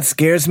anything that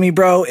scares me,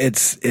 bro,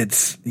 it's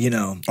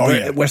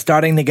we're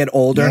starting to get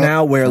older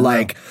now where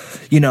like,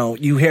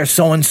 you hear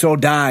so-and-so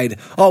died.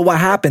 Oh, what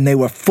happened? They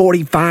were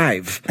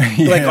 45.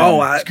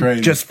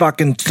 Just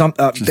fucking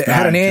they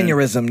had an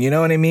aneurysm, you know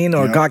what I mean?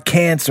 Or got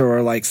cancer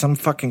or like some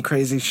fucking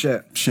crazy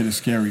shit. Shit is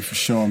scary for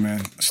sure,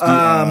 man.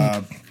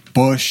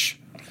 Bush.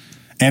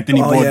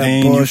 Anthony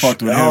Bourdain, you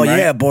fucked with him, right? Oh,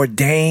 yeah,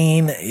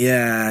 Bourdain.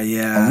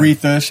 Yeah.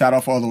 Aretha, shout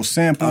out for all those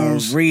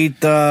samples.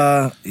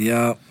 Aretha,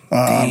 yeah.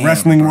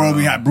 Wrestling world,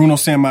 we had Bruno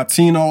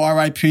Sammartino,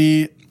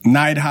 R.I.P.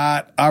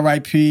 Neidhart,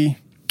 R.I.P.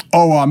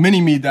 Oh,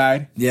 Mini-Me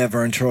died. Yeah,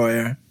 Vern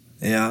Troyer.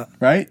 Yeah.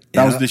 Right?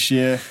 That was this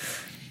year.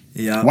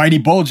 Yeah.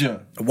 Whitey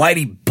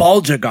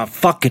Bulger got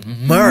fucking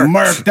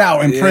murked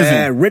out in prison.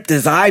 Yeah, ripped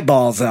his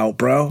eyeballs out,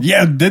 bro.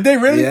 Yeah, did they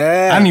really?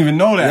 Yeah. I didn't even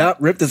know that. Yep,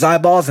 ripped his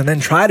eyeballs and then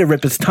tried to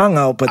rip his tongue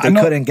out, but they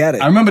couldn't get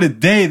it. I remember the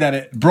day that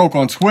it broke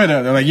on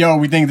Twitter. They're like, yo,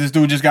 we think this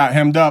dude just got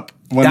hemmed up.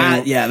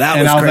 That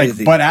was crazy.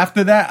 Like, but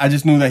after that, I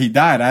just knew that he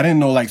died. I didn't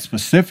know like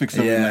specifics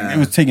of it. Like, it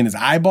was taking his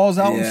eyeballs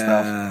out and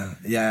stuff.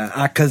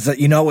 Yeah, because,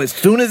 as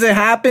soon as it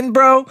happened,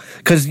 bro,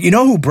 because you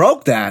know who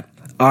broke that?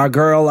 Our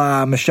girl,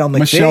 Michelle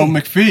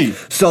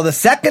McPhee. So the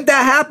second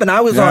that happened,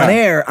 I was on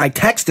air. I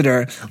texted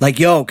her like,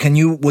 "Yo,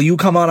 will you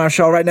come on our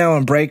show right now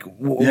and break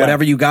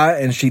whatever you got?"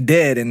 And she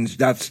did, and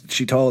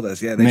she told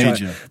us. Yeah,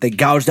 they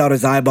gouged out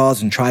his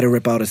eyeballs and tried to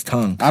rip out his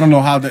tongue. I don't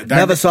know how that.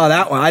 Never saw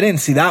that one. I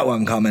didn't see that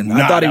one coming.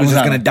 I thought he was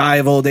just going to die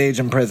of old age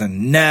in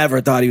prison.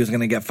 Never thought he was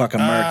going to get fucking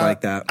murked like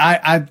that.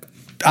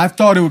 I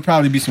thought it would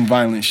probably be some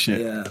violent shit.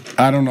 Yeah.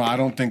 I don't know. I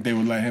don't think they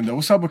would let him though.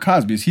 What's up with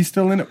Cosby? Is he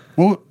still in it?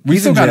 Well, we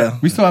still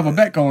have a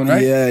bet going,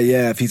 right?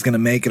 Yeah, if he's gonna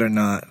make it or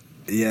not.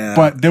 Yeah.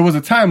 But there was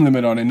a time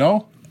limit on it,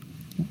 no?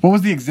 What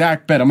was the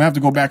exact bet? I'm gonna have to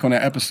go back on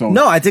that episode.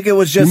 No, I think it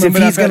was just if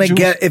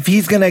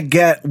he's gonna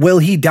get will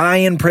he die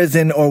in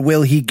prison or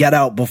will he get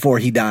out before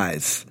he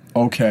dies?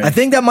 Okay. I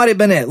think that might have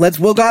been it.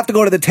 We'll have to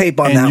go to the tape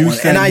on that one.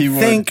 And I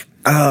think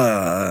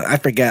I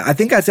forget. I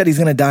think I said he's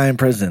gonna die in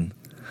prison.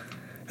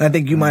 I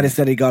think you might have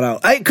said he got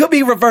out. It could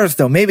be reversed,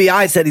 though. Maybe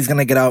I said he's going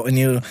to get out, and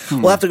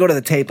we'll have to go to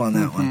the tape on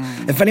that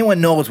one. If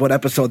anyone knows what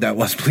episode that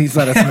was, please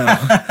let us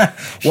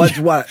know. What's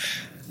what?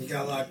 He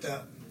got locked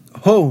up.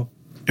 Who?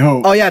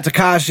 Oh, yeah,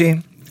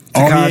 Tekashi.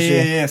 Oh,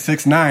 yeah,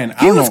 6ix9ine.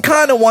 He was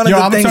kind of one of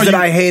the things that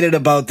I hated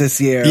about this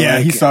year. Yeah,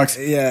 he sucks.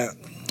 Yeah.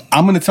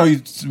 I'm going to tell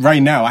you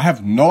right now, I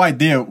have no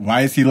idea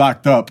why is he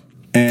locked up.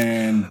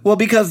 And well,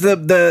 because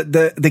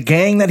the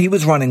gang that he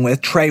was running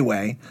with,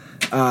 Treyway,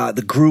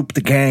 the group,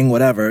 the gang,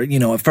 whatever,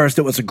 at first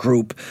it was a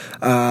group.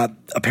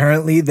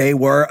 Apparently they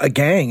were a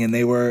gang, and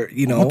they were,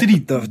 what did he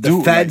do?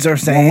 The feds are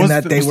saying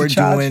that they were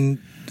doing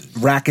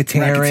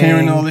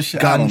racketeering, all this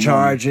shit, gun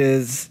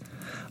charges.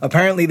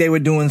 Apparently they were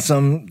doing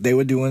some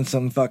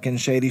fucking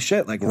shady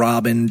shit, like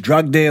robbing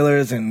drug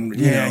dealers and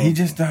he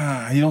just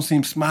he don't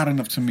seem smart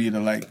enough to me to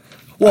like.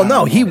 Well,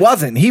 no, he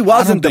wasn't. He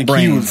wasn't the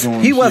brains.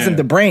 He wasn't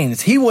the brains.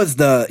 He was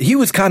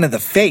kind of the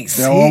face.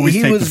 They'll always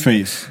take the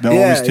face. They'll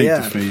always take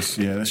the face.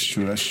 Yeah, that's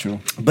true. That's true.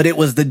 But it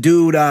was the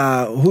dude.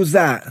 Who's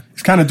that?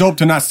 It's kind of dope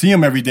to not see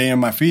him every day in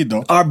my feed,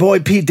 though. Our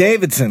boy Pete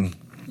Davidson.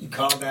 You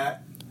called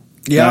that?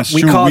 Yeah,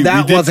 we called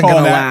that wasn't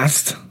going to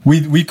last.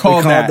 We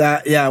called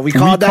that. Yeah, we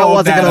called that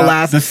wasn't going to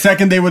last. The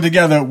second they were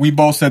together, we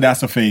both said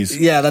that's a phase.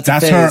 Yeah, that's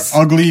a phase. That's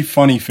her ugly,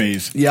 funny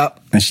phase.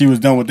 Yep. And she was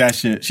done with that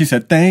shit. She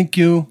said, thank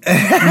you.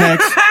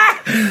 Next.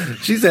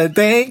 She said,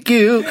 thank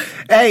you.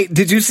 Hey,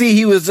 did you see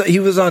he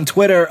was on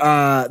Twitter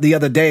the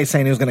other day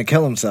saying he was going to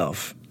kill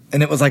himself?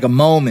 And it was like a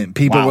moment.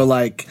 People were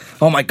like,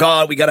 oh my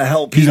God, we got to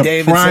help Pete Davidson.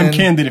 He's a prime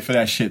candidate for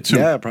that shit, too.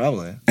 Yeah,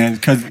 probably. And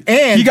because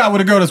he got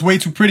with a girl that's way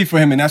too pretty for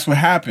him, and that's what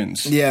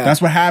happens. Yeah.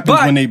 That's what happens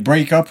when they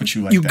break up with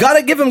you like that. You got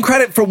to give him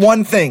credit for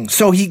one thing.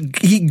 So he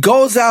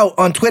goes out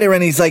on Twitter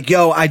and he's like,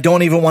 yo, I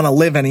don't even want to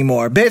live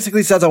anymore.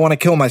 Basically says, I want to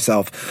kill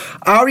myself.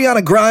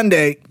 Ariana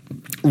Grande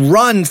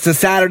runs to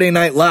Saturday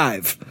Night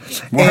Live.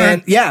 What?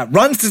 And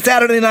runs to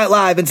Saturday Night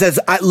Live and says,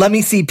 let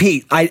me see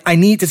Pete. I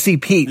need to see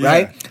Pete,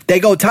 right? They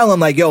go tell him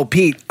like, yo,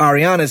 Pete,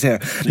 Ariana's here.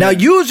 Now,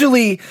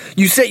 usually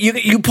you say,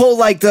 you pull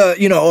like the,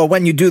 or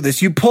when you do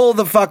this, you pull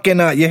the fucking,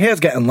 your hair's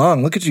getting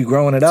long. Look at you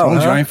growing it out.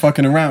 Told you I ain't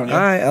fucking around. Yeah.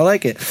 All right, I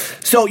like it.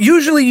 So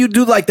usually you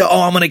do like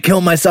I'm going to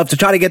kill myself to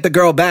try to get the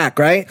girl back,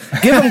 right?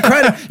 Give him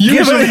credit.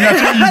 Usually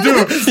that's what you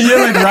do. You're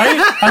like,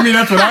 right? I mean,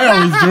 that's what I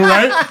always do,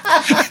 right?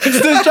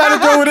 Just try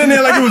to throw it in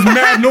there like it was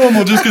mad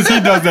normal just because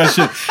he does that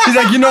shit. He's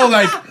like,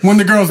 like when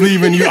the girl's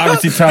leaving, you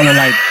obviously tell her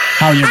like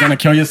how you're gonna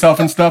kill yourself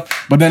and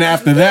stuff. But then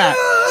after that,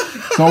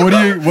 so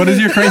what does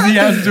your crazy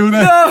ass do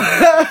then? No,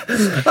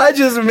 I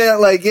just meant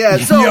like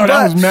So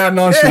that was mad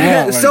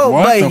nonchalant.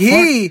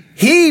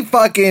 He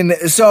fucking.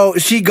 So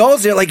she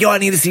goes there like, yo, I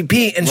need to see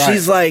Pete, and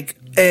she's like.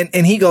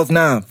 And he goes,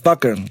 nah,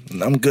 fuck her.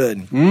 I'm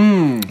good.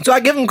 So I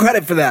give him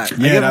credit for that. Yeah,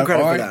 I give him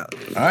credit for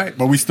that. All right,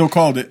 but we still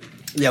called it.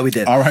 Yeah, we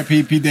did.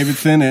 R.I.P. Pete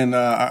Davidson and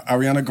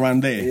Ariana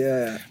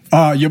Grande.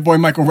 Yeah. Your boy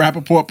Michael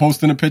Rappaport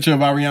posting a picture of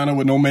Ariana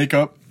with no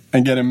makeup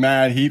and getting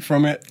mad heat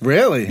from it.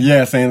 Really?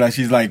 Yeah, saying like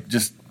she's like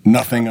just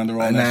nothing under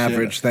all an that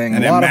average shit. thing.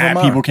 And then mad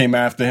people came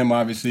after him,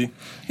 obviously.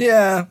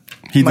 Yeah.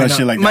 He does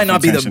shit like that. Might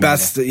not be the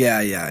best.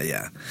 Yeah.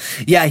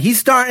 Yeah, he's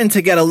starting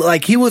to get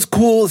he was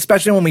cool,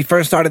 especially when we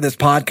first started this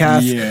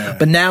podcast. Yeah.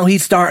 But now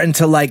he's starting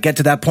to get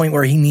to that point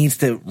where he needs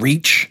to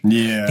reach.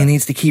 Yeah. He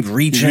needs to keep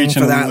reaching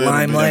for that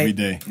limelight. Every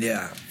day.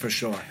 Yeah, for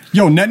sure.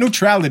 Yo, net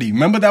neutrality.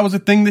 Remember that was a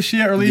thing this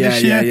year, earlier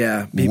this year?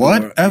 Yeah.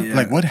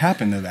 What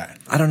happened to that?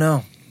 I don't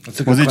know.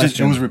 Was it just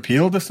it was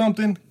repealed or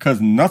something? Because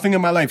nothing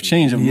in my life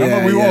changed.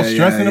 Remember we were all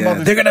stressing about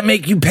this? They're going to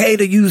make you pay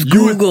to use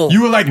Google.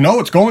 You were like, no,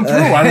 it's going through.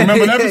 I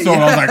remember the episode.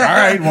 I was like, all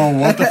right, well,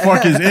 what the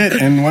fuck is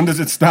it? And when does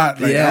it start?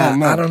 Like,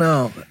 I don't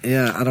know.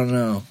 Yeah, I don't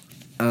know.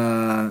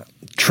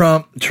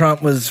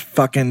 Trump was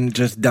fucking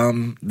just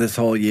dumb this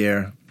whole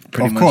year.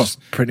 Pretty much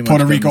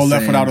Puerto Rico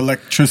left without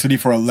electricity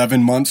for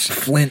 11 months.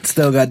 Flint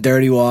still got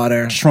dirty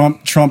water.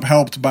 Trump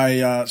helped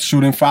by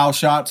shooting foul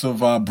shots of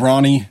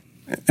Brawny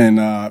and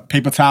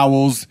paper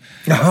towels.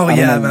 Oh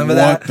yeah, remember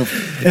that?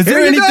 Is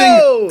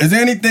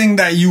there anything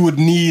that you would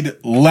need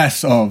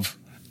less of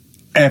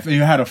if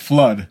you had a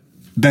flood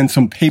than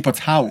some paper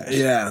towels?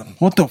 Yeah.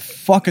 What the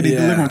fuck are they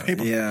delivering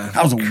paper? Yeah.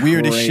 That was the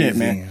weirdest shit,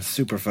 man.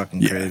 Super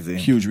fucking crazy.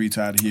 Huge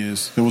retard he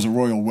is. There was a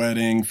royal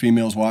wedding.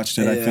 Females watched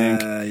it, I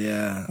think.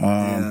 Yeah,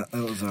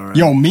 that was all right.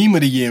 Yo, meme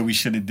of the year we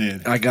should have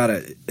did. I got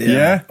it.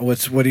 Yeah? What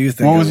do you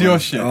think? What was your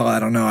shit? Oh, I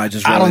don't know. I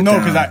don't know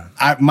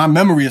because my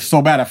memory is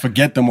so bad I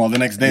forget them all the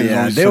next day.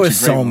 There was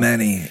so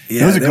many. Yeah,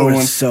 there was a good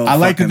one. So I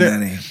liked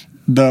many.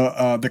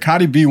 The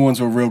Cardi B ones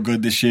were real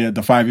good this year.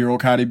 The 5-year-old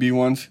Cardi B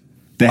ones.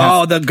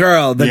 The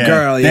girl. They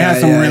had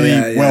some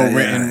really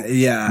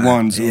well-written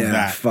ones of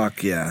that.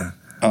 Fuck yeah.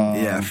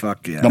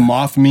 Fuck yeah. The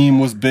moth meme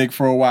was big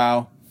for a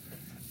while.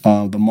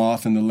 The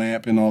moth and the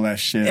lamp and all that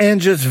shit. And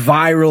just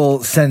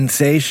viral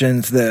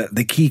sensations.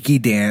 The Kiki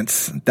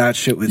dance. That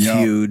shit was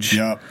huge.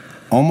 Yup.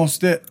 Almost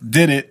did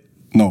it.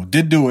 No,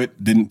 did do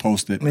it. Didn't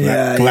post it.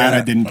 Glad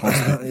I didn't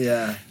post it.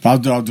 Yeah. I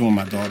was doing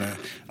my daughter.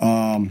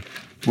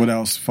 What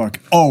else? Fuck.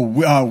 Oh,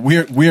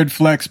 weird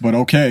flex, but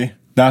okay.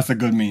 That's a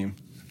good meme.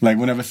 Like,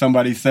 whenever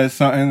somebody says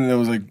something, it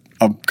was like,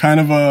 kind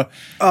of a.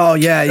 Oh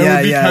yeah, yeah, it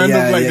would be yeah, kind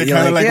yeah. of like yeah. they're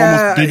kind of like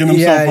almost digging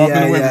themselves up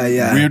in a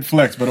way. Weird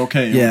flex, but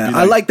okay. Yeah, like,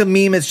 I like the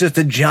meme. It's just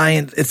a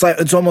giant.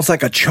 It's almost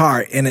like a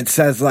chart, and it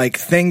says like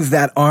things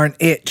that aren't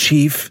it,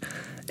 Chief.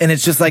 And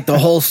it's just like the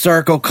whole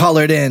circle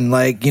colored in,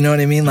 like, you know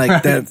what I mean?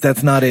 Like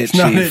that's not it, Chief.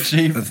 Not it,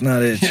 Chief. That's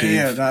not it, Chief.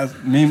 Yeah,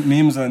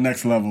 memes are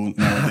next level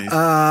nowadays.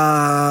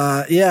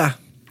 Yeah.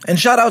 And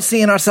shout out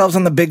seeing ourselves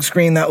on the big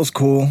screen. That was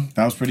cool.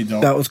 That was pretty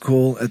dope. That was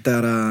cool at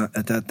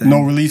that thing.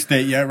 No release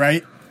date yet,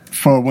 right?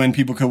 For when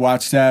people could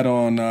watch that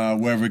on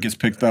wherever it gets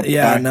picked up.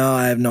 Yeah, by. no,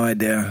 I have no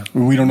idea.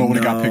 We don't know what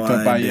it got picked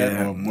up by yet,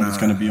 or what it's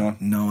going to be on.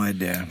 No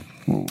idea.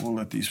 We'll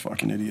let these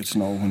fucking idiots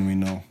know when we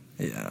know.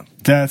 Yeah.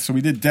 Death. So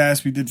we did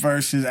Death. We did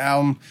Versus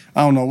album.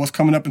 I don't know what's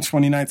coming up in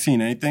 2019.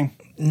 Anything?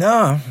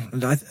 No,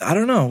 I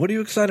don't know. What are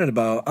you excited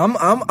about? I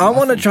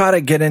want to try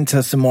to get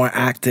into some more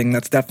acting.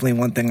 That's definitely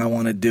one thing I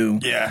want to do.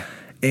 Yeah.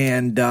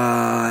 And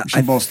we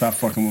should both stop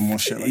fucking with more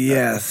shit like that.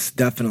 Yes,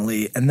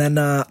 definitely. And then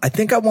I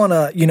think I want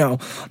to,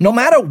 no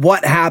matter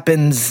what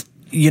happens,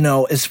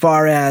 as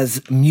far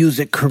as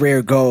music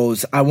career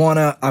goes, I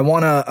wanna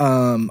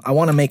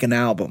make an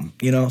album,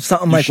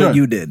 something like what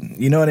you did.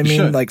 You know what I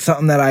mean? Like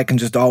something that I can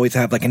just always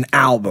have, like an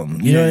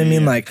album. You know what I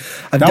mean? Like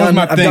I've done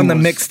the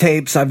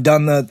mixtapes. I've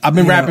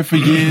been rapping for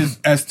years,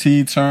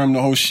 ST term,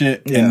 the whole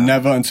shit, and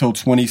never until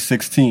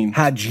 2016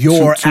 had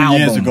your two album.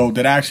 years ago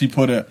did I actually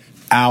put a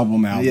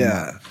album.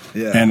 Yeah.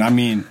 Yeah. And I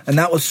mean, and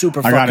that was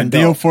super. I got a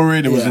deal for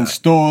it. It was in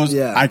stores.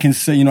 Yeah. I can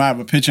say, I have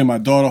a picture of my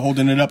daughter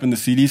holding it up in the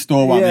CD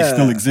store while they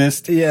still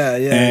exist. Yeah,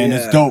 yeah. And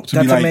it's dope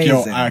to be like,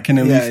 amazing. I can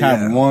at least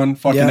have one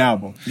fucking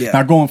album. Yeah.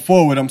 Now going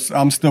forward,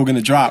 I'm still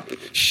gonna drop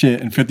shit,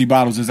 and 50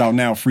 Bottles is out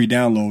now, free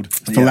download.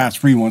 It's the last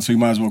free one, so you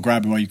might as well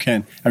grab it while you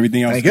can.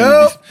 Everything else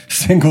is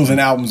singles and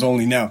albums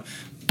only now.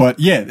 But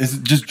yeah, it's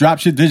just drop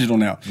shit digital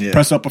now. Yeah.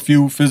 Press up a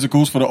few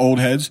physicals for the old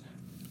heads.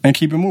 And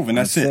keep it moving.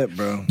 That's it,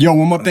 bro. Yo,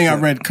 one more thing I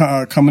read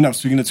coming up,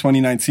 speaking of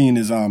 2019,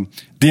 is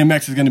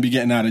DMX is going to be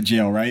getting out of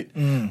jail, right?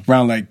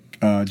 Around like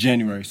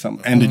January,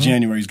 something. End of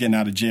January, he's getting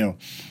out of jail.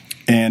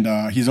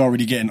 And he's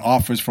already getting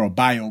offers for a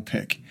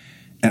biopic.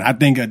 And I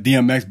think a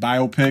DMX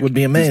biopic would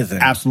be amazing.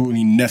 Is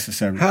absolutely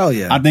necessary. Hell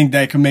yeah. I think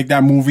they can make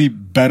that movie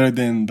better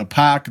than the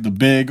Pac, the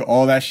Big,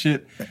 all that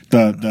shit,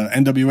 the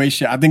NWA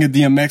shit. I think a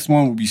DMX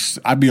one would be,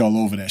 I'd be all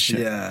over that shit.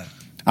 Yeah.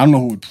 I don't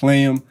know who would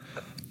play him.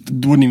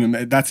 Wouldn't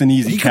even. That's an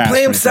easy. He could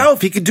play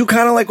himself. He could do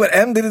kind of like what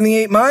M did in the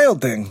 8 Mile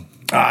thing.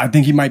 I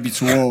think he might be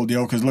too old,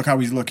 yo. Because look how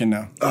he's looking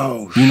now.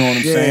 Oh, you know what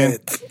I'm saying?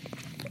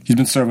 He's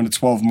been serving a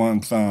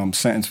 12-month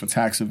sentence for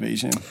tax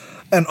evasion.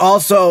 And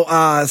also,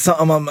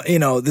 something.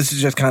 This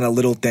is just kind of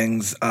little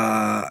things.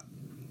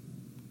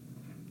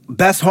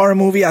 Best horror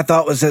movie I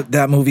thought was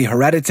that movie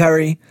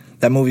Hereditary.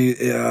 That movie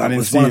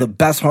was one of the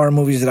best horror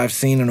movies that I've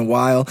seen in a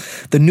while.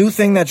 The new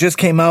thing that just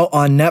came out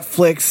on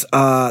Netflix,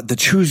 the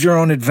Choose Your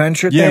Own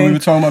Adventure thing. Yeah, we were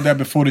talking about that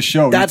before the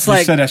show. That's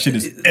you said that shit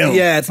is ill.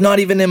 Yeah, it's not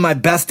even in my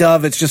best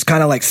of. It's just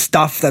kind of like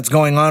stuff that's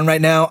going on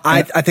right now.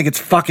 I think it's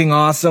fucking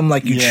awesome.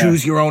 Like you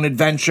choose your own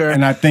adventure.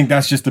 And I think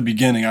that's just the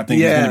beginning. I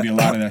think there's going to be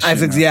a lot of that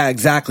shit. Yeah,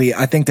 exactly.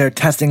 I think they're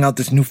testing out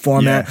this new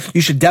format. Yeah.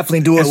 You should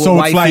definitely do it with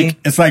wifey.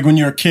 It's like when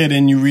you're a kid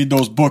and you read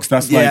those books.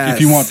 That's like,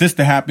 if you want this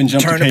to happen,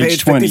 jump to page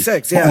 20.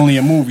 56, only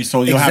a movie.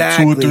 So you'll have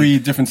 2 or 3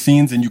 different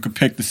scenes and you could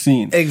pick the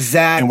scene.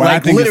 Exactly.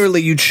 Like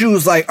literally you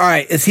choose like, all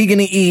right, is he going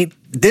to eat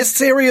this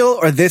cereal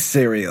or this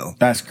cereal?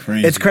 That's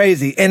crazy. It's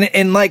crazy.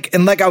 And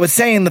like I was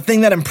saying, the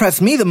thing that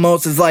impressed me the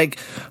most is like,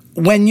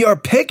 when you're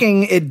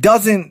picking,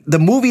 the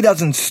movie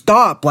doesn't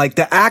stop. Like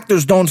the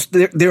actors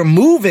they're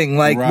moving.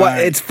 Like what?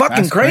 It's fucking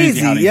That's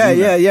crazy.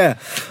 Yeah.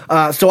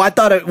 So I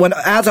thought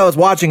as I was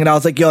watching it, I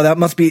was like, yo,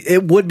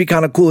 it would be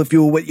kind of cool if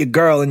you were with your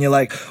girl and you're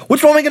like,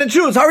 which one are we going to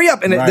choose? Hurry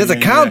up. And there's a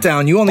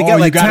countdown. You only get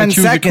like 10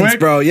 seconds,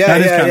 bro. Yeah.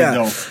 That is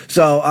dope.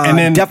 So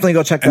definitely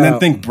go check that out. And then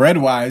think bread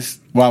wise,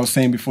 what I was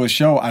saying before the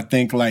show, I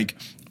think like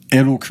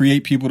it'll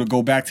create people to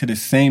go back to the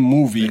same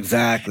movie.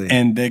 Exactly.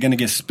 And they're going to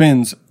get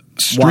streams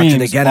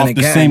off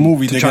the same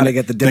movie. They're trying to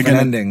get the different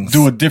endings.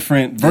 Do a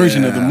different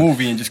version of the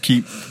movie and just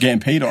keep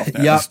getting paid off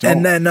that. Yeah,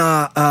 and then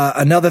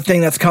another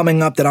thing that's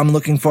coming up that I'm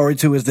looking forward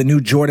to is the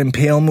new Jordan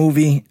Peele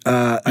movie.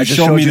 I just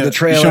showed you the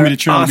trailer. You showed me the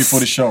trailer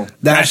before the show.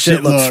 That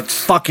shit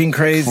looks fucking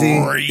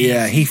crazy.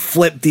 Yeah, he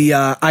flipped the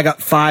I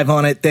Got 5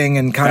 on it thing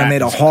and kind of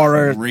made a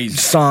horror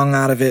song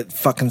out of it.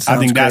 Fucking sounds crazy. I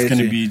think that's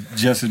going to be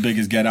just as big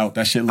as Get Out.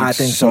 That shit looks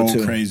so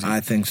crazy.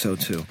 I think so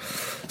too.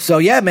 So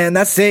yeah, man,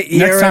 that's it.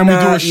 Next time we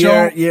do a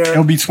show,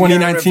 it'll be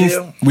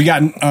 2019. We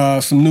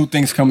got some new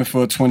things coming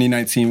for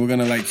 2019. We're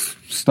gonna like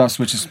start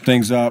switching some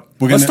things up.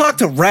 Let's talk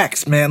to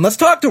Rex, man. Let's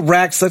talk to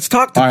Rex. Let's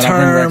talk to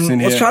Term.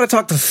 Let's try to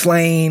talk to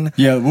Slane.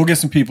 Yeah, we'll get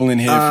some people in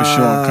here for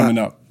sure coming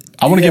up.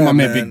 I want to get my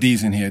man Big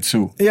D's in here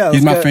too. Yeah,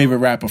 he's my favorite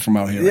rapper from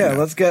out here. Yeah, right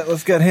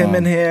let's get him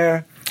in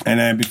here. And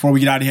then before we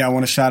get out of here, I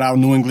want to shout out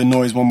New England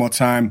Noise one more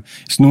time.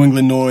 It's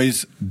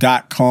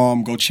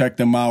newenglandnoise.com. Go check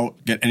them out.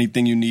 Get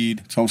anything you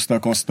need. So I'm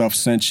Stuck on Stuff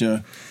sent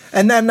you.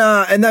 And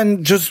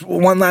then just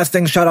one last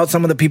thing. Shout out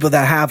some of the people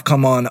that have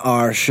come on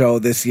our show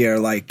this year,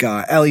 like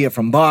Elliot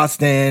from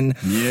Boston.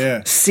 Yeah.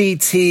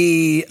 CT.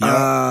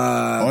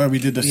 Yeah. We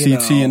did the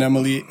CT and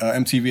Emily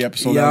MTV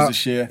episode that was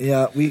this year.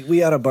 Yeah, we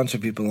had a bunch of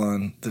people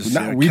on this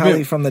year.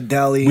 Kelly from the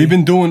Deli. We've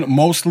been doing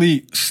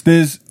mostly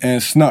Stiz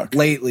and Snuck.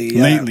 Lately.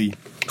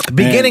 The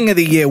beginning of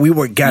the year, we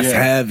were guest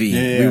heavy.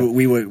 Yeah.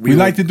 We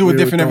like to do it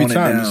different every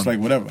time. It's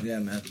like whatever. Yeah,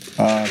 man.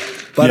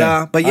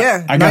 But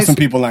yeah, I got some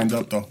people lined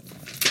up though.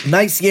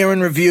 Nice year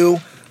in review.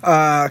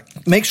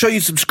 Make sure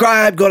you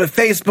subscribe. Go to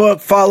Facebook.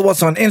 Follow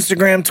us on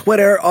Instagram,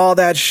 Twitter, all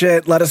that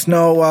shit. Let us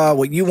know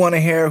what you want to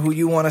hear, who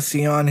you want to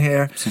see on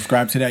here.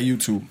 Subscribe to that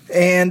YouTube.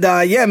 And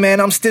yeah, man,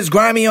 I'm Stiz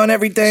Grimy on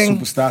everything.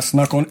 Superstar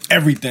Snuck on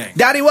everything.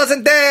 Daddy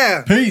wasn't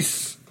there.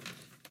 Peace.